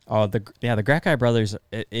revolution. Oh, the Gracchi brothers.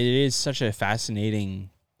 It is such a fascinating,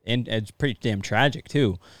 and it's pretty damn tragic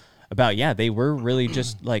too. They were really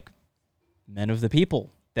just like men of the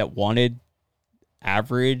people that wanted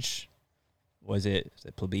average. Was it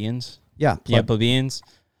plebeians? Yeah, plebeians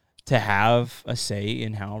to have a say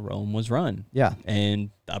in how Rome was run. Yeah.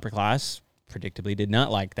 And the upper class predictably did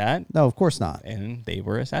not like that. No, of course not. And they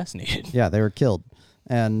were assassinated. Yeah, they were killed.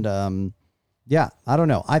 And I don't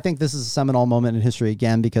know. I think this is a seminal moment in history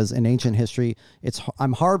again, because in ancient history,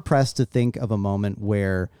 I'm hard pressed to think of a moment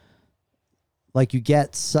where like you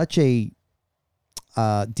get such a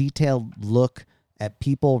detailed look at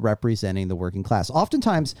people representing the working class.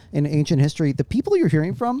 Oftentimes in ancient history, the people you're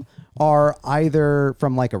hearing from are either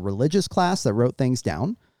from like a religious class that wrote things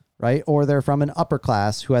down, right? Or they're from an upper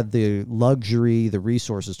class who had the luxury, the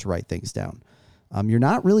resources to write things down. You're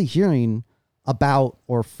not really hearing about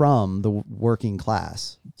or from the working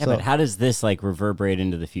class. Yeah, but how does this like reverberate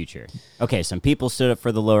into the future? Okay, some people stood up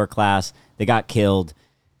for the lower class. They got killed.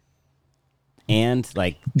 And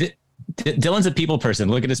like... Dylan's a people person.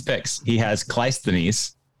 Look at his picks. He has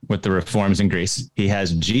Cleisthenes with the reforms in Greece. He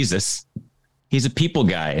has Jesus. He's a people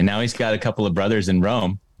guy, and now he's got a couple of brothers in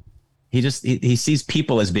Rome. He sees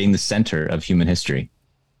people as being the center of human history.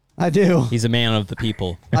 I do. He's a man of the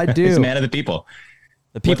people. I do. He's a man of the people.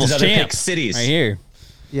 The people's champ. Pick? Cities. Right here.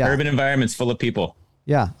 Yeah. Urban environments full of people.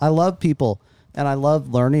 Yeah. I love people, and I love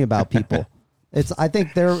learning about people. I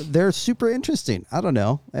think they're super interesting. I don't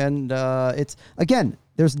know. And it's, again,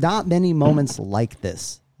 there's not many moments like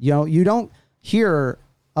this. You know, you don't hear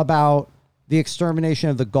about the extermination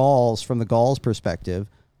of the Gauls from the Gauls' perspective.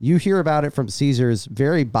 You hear about it from Caesar's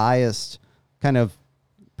very biased kind of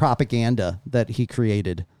propaganda that he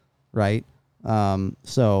created, right?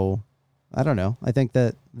 So I don't know. I think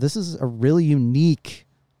that this is a really unique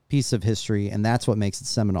piece of history, and that's what makes it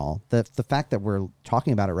seminal. The fact that we're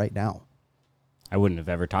talking about it right now. I wouldn't have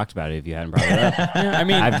ever talked about it if you hadn't brought it up. Yeah, I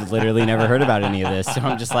mean, I've literally never heard about any of this. So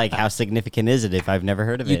I'm just like, how significant is it if I've never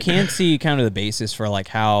heard of it? You can see kind of the basis for like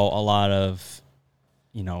how a lot of,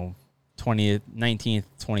 20th, 19th,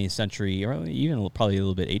 20th century, or even probably a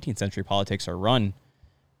little bit 18th century politics are run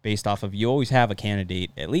based off of you always have a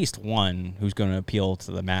candidate, at least one, who's going to appeal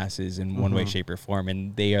to the masses in one way, shape, or form.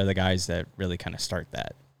 And they are the guys that really kind of start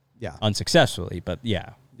that. Yeah. Unsuccessfully, but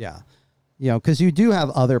yeah. Yeah. Because you do have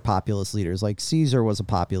other populist leaders. Like Caesar was a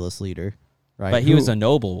populist leader, right? But he was a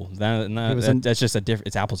noble. That's just a different.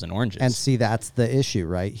 It's apples and oranges. And see, that's the issue,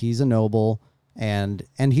 right? He's a noble, and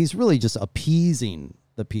he's really just appeasing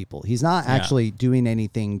the people. He's not actually doing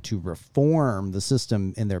anything to reform the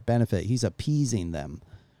system in their benefit. He's appeasing them,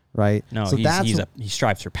 right? No, so he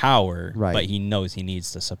strives for power, right? But he knows he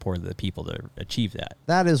needs the support of the people to achieve that.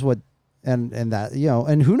 That is what, and that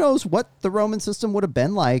and who knows what the Roman system would have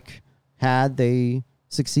been like had they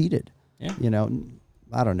succeeded. Yeah.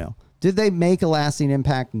 I don't know. Did they make a lasting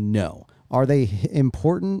impact? No. Are they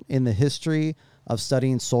important in the history of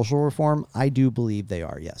studying social reform? I do believe they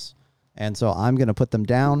are, yes. And so I'm going to put them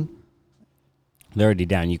down. They're already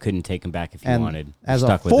down. You couldn't take them back if you wanted. As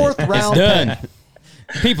Stuck a fourth with it. round Done. pick.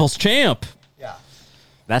 People's champ. Yeah.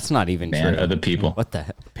 That's not even Man true. of the people. What the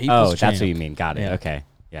heck? People's That's champ. what you mean. Got it. Yeah. Okay.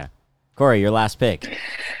 Yeah. Corey, your last pick.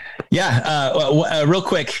 Yeah, real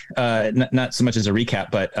quick, not so much as a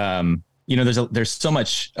recap, but there's so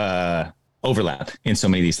much overlap in so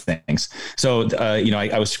many of these things. So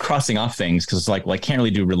I was crossing off things because it's like, well, I can't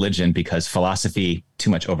really do religion because philosophy,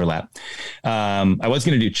 too much overlap. I was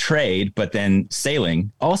going to do trade, but then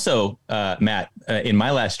sailing. Also, Matt, in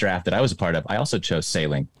my last draft that I was a part of, I also chose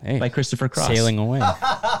sailing by Christopher Cross. Sailing away.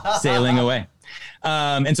 Sailing away.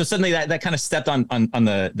 And so suddenly that kind of stepped on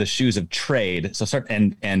the shoes of trade. So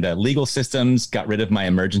legal systems got rid of my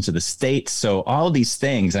emergence of the state. So all of these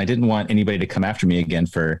things, and I didn't want anybody to come after me again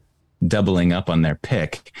for doubling up on their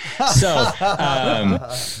pick. So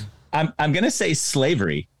I'm going to say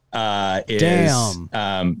slavery is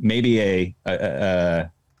maybe What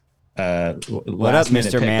up,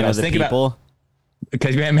 Mr. Man of the People?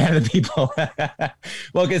 Because you're a man of the people.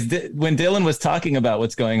 Well, because when Dylan was talking about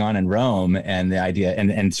what's going on in Rome and the idea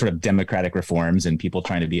and sort of democratic reforms and people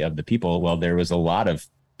trying to be of the people, well, there was a lot of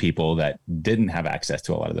people that didn't have access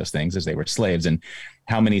to a lot of those things as they were slaves. And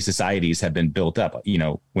how many societies have been built up,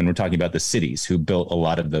 when we're talking about the cities, who built a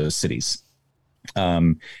lot of those cities.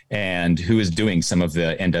 And who is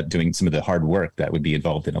end up doing some of the hard work that would be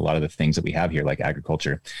involved in a lot of the things that we have here, like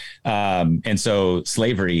agriculture. And so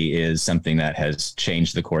slavery is something that has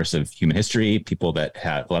changed the course of human history. People that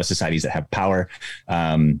have a lot of societies that have power,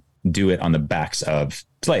 do it on the backs of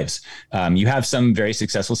slaves. You have some very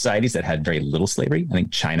successful societies that had very little slavery. I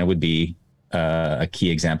think China would be a key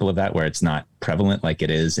example of that, where it's not prevalent like it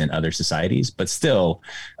is in other societies, but still,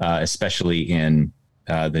 especially in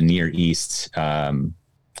the Near East,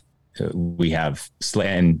 we have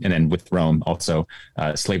and then with Rome also,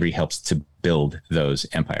 slavery helps to build those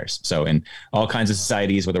empires. So in all kinds of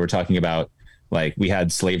societies, whether we're talking about, like, we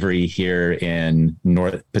had slavery here in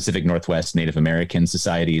Pacific Northwest Native American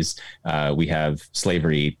societies, we have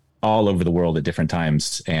slavery all over the world at different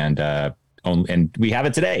times, and we have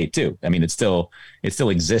it today too. I mean, it still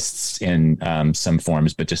exists in some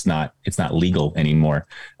forms, but it's not legal anymore.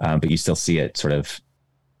 But you still see it sort of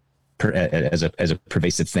as a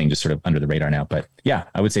pervasive thing, just sort of under the radar now. But yeah,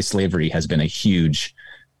 I would say slavery has been a huge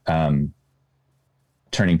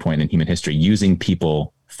turning point in human history, using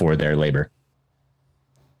people for their labor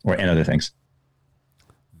and other things.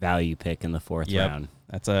 Value pick in the fourth round.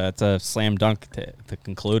 That's a slam dunk to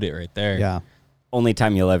conclude it right there. Yeah. Only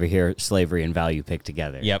time you'll ever hear slavery and value pick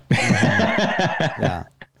together. Yep. Yeah.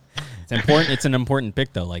 It's important. It's an important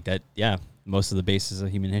pick though. Like that. Yeah. Most of the basis of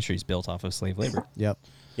human history is built off of slave labor. Yep.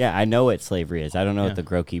 Yeah, I know what slavery is. I don't know what the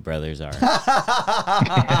Grokey brothers are.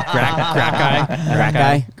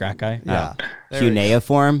 Grackeye. Yeah.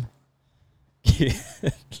 Cuneiform?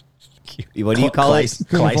 What do you call it?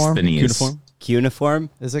 Cleisthenes. Cuneiform?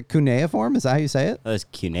 Is it cuneiform? Is that how you say it? Oh, it's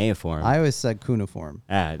cuneiform. I always said cuneiform.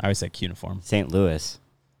 I always said cuneiform. St. Louis.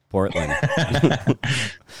 Portland.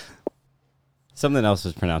 Something else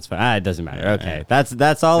was pronounced fine. It doesn't matter. Okay.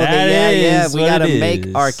 That's all of it. Yeah. We got to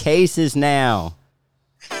make our cases now.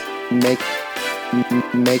 Make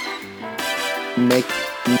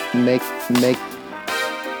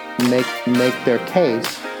their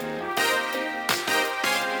case.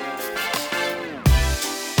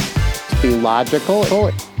 To be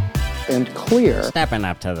logical and clear. Stepping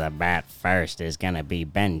up to the bat first is going to be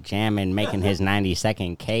Benjamin making his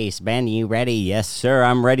 90-second case. Ben, you ready? Yes, sir.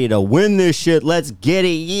 I'm ready to win this shit. Let's get it.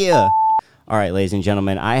 Yeah. All right, ladies and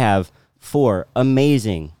gentlemen, I have 4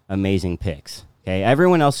 amazing picks. Okay,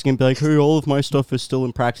 everyone else can be like, hey, all of my stuff is still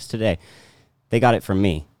in practice today. They got it from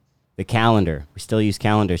me. The calendar. We still use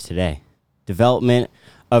calendars today. Development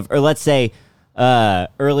or let's say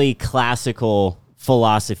early classical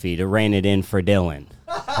philosophy, to rein it in for Dylan,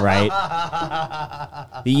 right?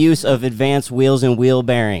 The use of advanced wheels and wheel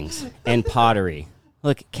bearings and pottery.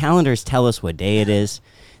 Look, calendars tell us what day it is.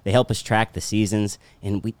 They help us track the seasons,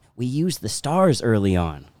 and we use the stars early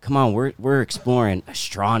on. Come on, we're exploring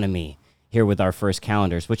astronomy here with our first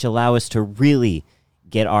calendars, which allow us to really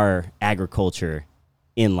get our agriculture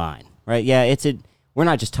in line, right? Yeah, we're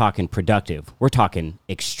not just talking productive. We're talking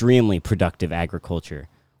extremely productive agriculture.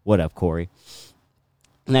 What up, Corey?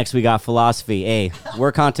 Next, we got philosophy. Hey,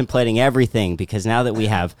 we're contemplating everything because now that we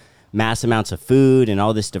have mass amounts of food and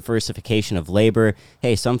all this diversification of labor,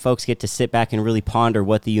 hey, some folks get to sit back and really ponder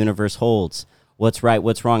what the universe holds, what's right,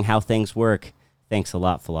 what's wrong, how things work. Thanks a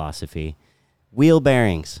lot, philosophy. Wheel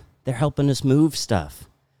bearings, they're helping us move stuff.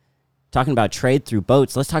 Talking about trade through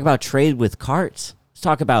boats, let's talk about trade with carts. Let's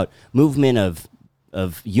talk about movement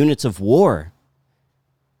of units of war.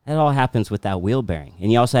 That all happens with that wheel bearing.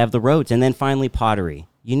 And you also have the roads. And then finally, pottery.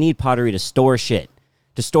 You need pottery to store shit,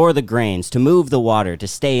 to store the grains, to move the water, to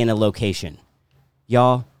stay in a location.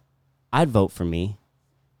 Y'all, I'd vote for me.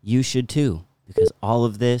 You should too, because all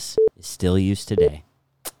of this is still used today.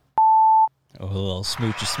 Oh, a little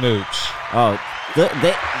smoochy smooch. Oh,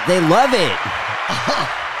 they love it.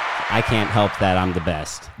 I can't help that I'm the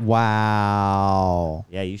best. Wow.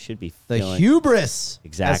 Yeah, you should be The feeling hubris, as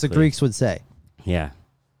Exactly. the Greeks would say. Yeah.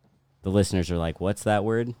 The listeners are like, what's that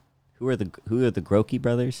word? Who are the Grokey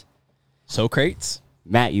brothers? Socrates?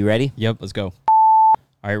 Matt, you ready? Yep, let's go.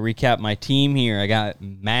 All right, recap my team here. I got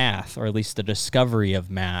math, or at least the discovery of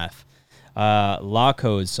math. Law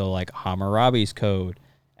codes, so like Hammurabi's code.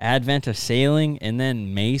 Advent of sailing, and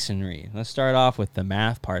then masonry. Let's start off with the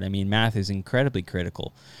math part. I mean, math is incredibly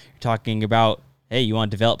critical. You're talking about, hey, you want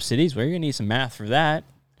to develop cities? Well, you're going to need some math for that.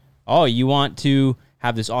 Oh, you want to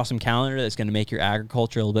have this awesome calendar that's going to make your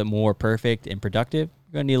agriculture a little bit more perfect and productive?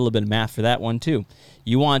 You're going to need a little bit of math for that one, too.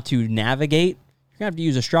 You want to navigate? You're going to have to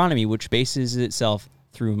use astronomy, which bases itself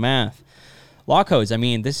through math. Law codes, I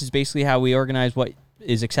mean, this is basically how we organize what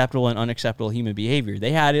is acceptable and unacceptable human behavior.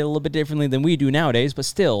 They had it a little bit differently than we do nowadays, but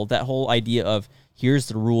still, that whole idea of here's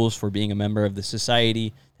the rules for being a member of the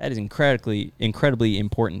society, that is incredibly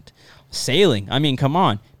important. Sailing, I mean, come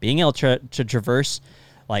on. Being able to traverse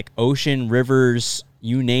like ocean, rivers,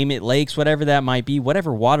 you name it, lakes, whatever that might be,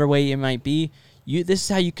 whatever waterway it might be, this is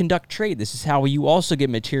how you conduct trade. This is how you also get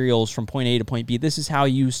materials from point A to point B. This is how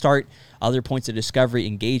you start other points of discovery,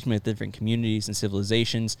 engagement with different communities and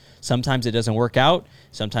civilizations. Sometimes it doesn't work out.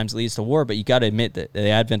 Sometimes it leads to war. But you got to admit that the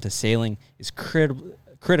advent of sailing is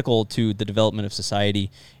critical to the development of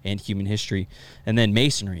society and human history. And then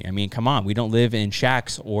masonry. I mean, come on. We don't live in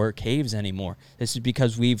shacks or caves anymore. This is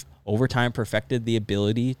because we've, over time, perfected the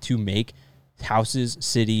ability to make houses,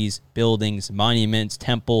 cities, buildings, monuments,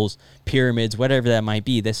 temples, pyramids, whatever that might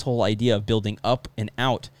be. This whole idea of building up and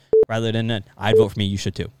out rather than in. I'd vote for me. You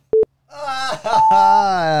should too.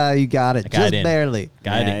 You got it. got Just it in. barely.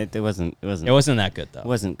 Got Yeah, it. it wasn't It wasn't that good though. It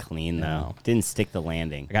wasn't clean though. Didn't stick the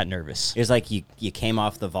landing. I got nervous. It was like you came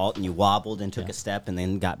off the vault and you wobbled and took a step and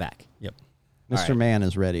then got back. Yep. Mr. right. Man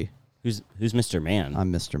is ready. Who's Mr. Man?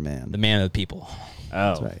 I'm Mr. Man. The man of the people. Oh,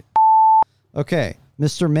 That's right. Okay.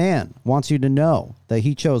 Mr. Man wants you to know that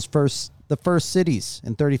he chose the first cities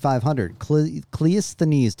in 3500,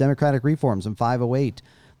 Cleisthenes democratic reforms in 508,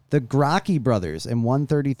 the Gracchi brothers in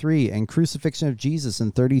 133, and crucifixion of Jesus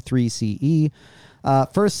in 33 CE.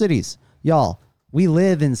 First cities. Y'all, we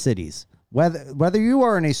live in cities. Whether you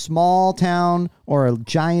are in a small town or a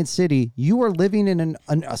giant city, you are living in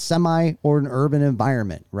a semi or an urban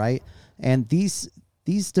environment, right? And these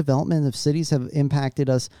development of cities have impacted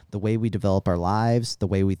us, the way we develop our lives, the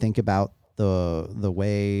way we think about the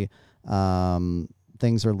way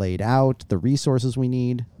things are laid out, the resources we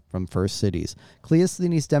need from first cities.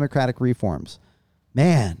 Cleisthenes democratic reforms.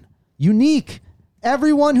 Man, unique.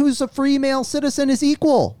 Everyone who's a free male citizen is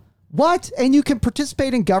equal. What? And you can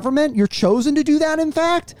participate in government? You're chosen to do that, in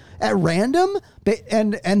fact, at random?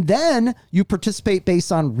 And then you participate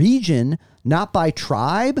based on region, not by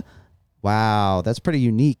tribe? Wow, that's pretty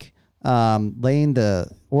unique. Laying the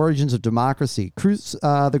origins of democracy.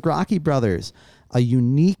 The Gracchi brothers, a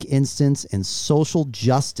unique instance in social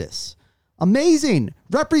justice. Amazing.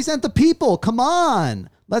 Represent the people. Come on.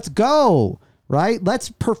 Let's go. Right? Let's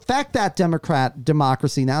perfect that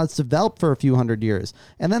democracy. Now it's developed for a few hundred years.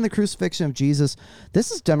 And then the crucifixion of Jesus. This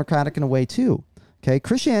is democratic in a way too. Okay.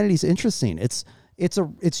 Christianity is interesting.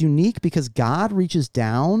 It's unique because God reaches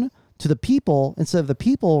down to the people instead of the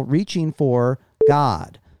people reaching for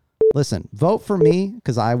God. Listen, vote for me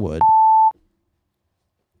because I would.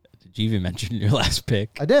 Did you even mention your last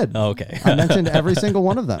pick? I did. Oh, okay. I mentioned every single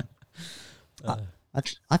one of them.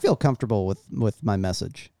 I feel comfortable with my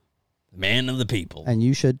message, Man of the people. and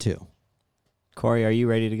you should too. Corey, are you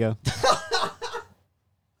ready to go?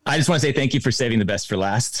 I just want to say thank you for saving the best for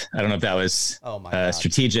last. I don't know if that was Oh my God.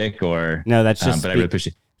 strategic or No, that's just. but I really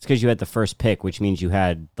appreciate. It's because you had the first pick, which means you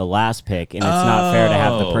had the last pick, and it's not fair to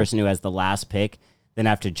have the Oh. person who has the last pick then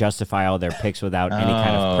have to justify all their picks without any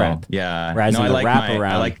kind of prep. Yeah. Whereas in I the like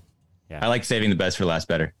wraparound, I like saving the best for last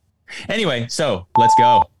better. Anyway, so let's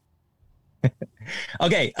go.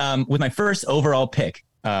 Okay, with my first overall pick,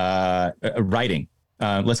 writing.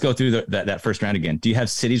 Let's go through that first round again. Do you have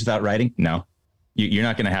cities without writing? No. You're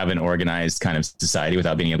not going to have an organized kind of society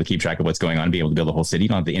without being able to keep track of what's going on and be able to build a whole city. You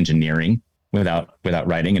don't have the engineering without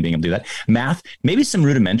writing and being able to do that. Math, maybe some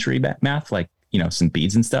rudimentary math, like, some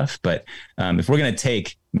beads and stuff. But if we're going to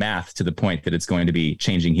take math to the point that it's going to be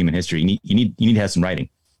changing human history, you need to have some writing.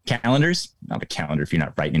 Calendars, not a calendar if you're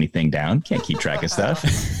not writing anything down. Can't keep track of stuff.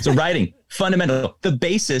 So writing, fundamental, the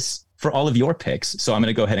basis for all of your picks. So I'm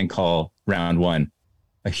going to go ahead and call round one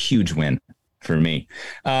a huge win for me.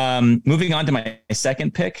 Moving on to my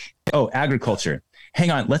second pick. Oh, agriculture. Hang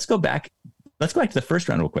on. Let's go back to the first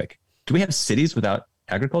round real quick. Do we have cities without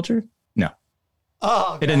agriculture? No.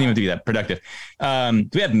 Oh, it doesn't even do that productive. Do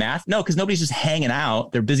we have math? No, because nobody's just hanging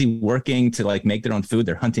out. They're busy working to like make their own food.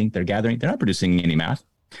 They're hunting, they're gathering. They're not producing any math.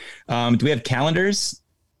 Do we have calendars?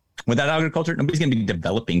 Without agriculture, nobody's going to be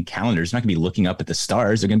developing calendars. They're not going to be looking up at the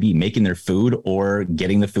stars. They're going to be making their food or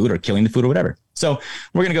getting the food or killing the food or whatever. So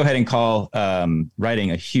we're going to go ahead and call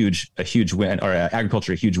writing a huge win, or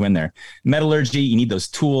agriculture a huge win there. Metallurgy, you need those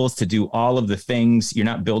tools to do all of the things. You're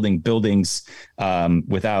not building buildings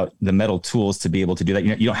without the metal tools to be able to do that.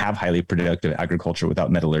 You don't have highly productive agriculture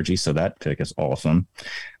without metallurgy. So that pick is awesome.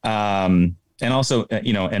 And also,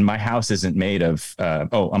 and my house isn't made of, I'm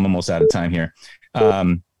almost out of time here.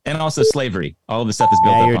 And also slavery. All of the stuff is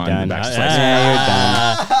built up on the backs of slaves.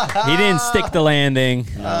 Yeah, you're done. He didn't stick the landing.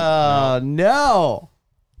 Oh no.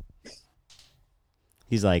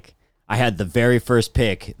 He's like, I had the very first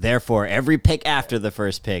pick, therefore every pick after the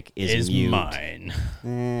first pick is mute. Mine.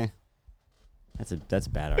 That's a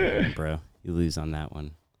bad argument, bro. You lose on that one.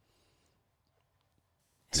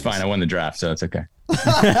 It's fine. I won the draft, so it's okay. You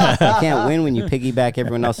can't win when you piggyback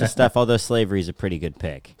everyone else's stuff, although slavery is a pretty good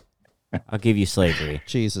pick. I'll give you slavery.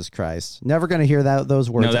 Jesus Christ. Never going to hear those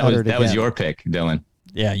words No, uttered that was again. your pick, Dylan.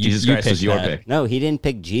 Yeah, Jesus Christ was your pick. No, he didn't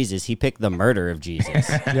pick Jesus. He picked the murder of Jesus.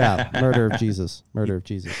 Yeah, murder of Jesus. Murder of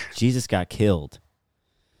Jesus. Jesus got killed.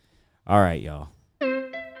 All right, y'all.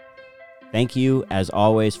 Thank you, as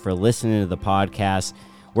always, for listening to the podcast.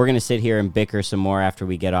 We're going to sit here and bicker some more after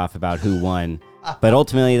we get off about who won. But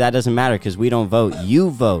ultimately, that doesn't matter because we don't vote. You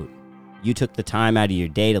vote. You took the time out of your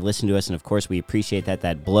day to listen to us, and of course, we appreciate that.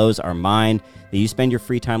 That blows our mind that you spend your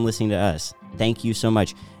free time listening to us. Thank you so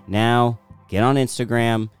much. Now, get on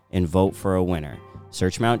Instagram and vote for a winner.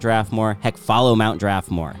 Search Mount Draftmore. Heck, follow Mount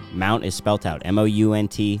Draftmore. Mount is spelt out. Mount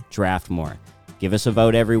Draftmore. Give us a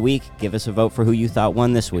vote every week. Give us a vote for who you thought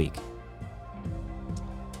won this week.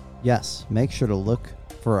 Yes, make sure to look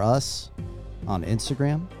for us on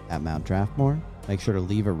Instagram at Mount Draftmore. Make sure to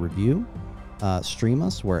leave a review. Stream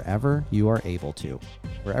us wherever you are able to.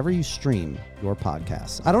 Wherever you stream your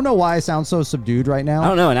podcasts. I don't know why I sound so subdued right now. I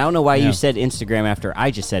don't know, and I don't know why you said Instagram after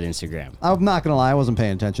I just said Instagram. I'm not going to lie. I wasn't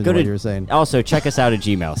paying attention to what you were saying. Also, check us out at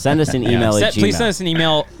Gmail. Send us an email at Gmail. Please send us an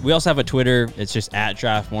email. We also have a Twitter. It's just at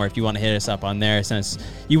Draftmore. If you want to hit us up on there, since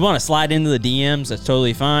you want to slide into the DMs, that's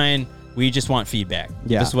totally fine. We just want feedback.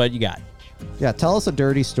 Yeah. This is what you got. Yeah, tell us a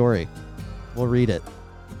dirty story. We'll read it.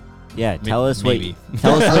 Yeah, tell us Maybe.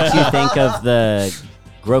 what you think of the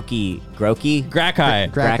Grakai.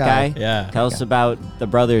 Grakai. Yeah. Tell us about the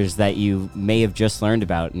brothers that you may have just learned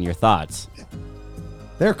about and your thoughts.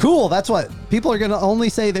 They're cool. That's what people are going to only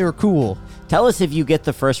say they were cool. Tell us if you get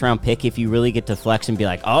the first round pick, if you really get to flex and be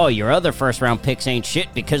like, oh, your other first round picks ain't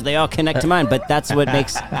shit because they all connect to mine. But that's what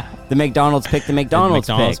makes the McDonald's pick the McDonald's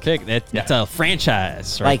pick. That's a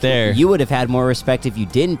franchise Like, there. you would have had more respect if you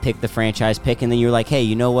didn't pick the franchise pick and then you're like, hey,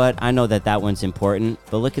 you know what? I know that one's important,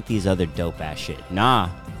 but look at these other dope ass shit. Nah,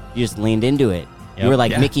 you just leaned into it. You were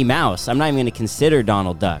like Mickey Mouse. I'm not even going to consider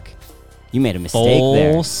Donald Duck. You made a mistake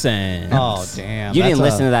there. Full send. Oh, damn. You didn't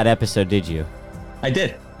listen to that episode, did you? I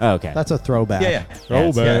did. Oh, okay. That's a throwback. Yeah.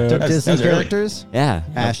 Throwback. That was Disney early. characters? Yeah.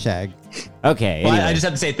 Hashtag. Okay. Well, Anyway. I just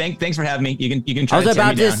have to say thanks for having me. You can try I was to tear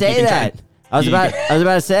about me to down. say You can try that. I was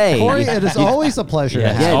about to say. Corey, it is always a pleasure to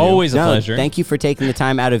Yeah. have you. Always a pleasure. Thank you for taking the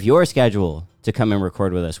time out of your schedule to come and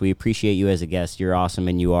record with us. We appreciate you as a guest. You're awesome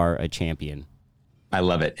and you are a champion. I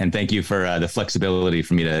love it, and thank you for the flexibility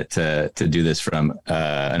for me to do this from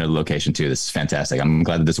another location too. This is fantastic. I'm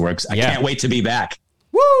glad that this works. I can't wait to be back.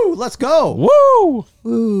 Woo! Let's go. Woo!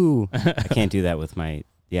 Woo! I can't do that with my.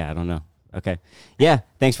 Yeah, I don't know. Okay. Yeah.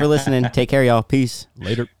 Thanks for listening. Take care, y'all. Peace.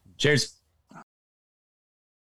 Later. Cheers.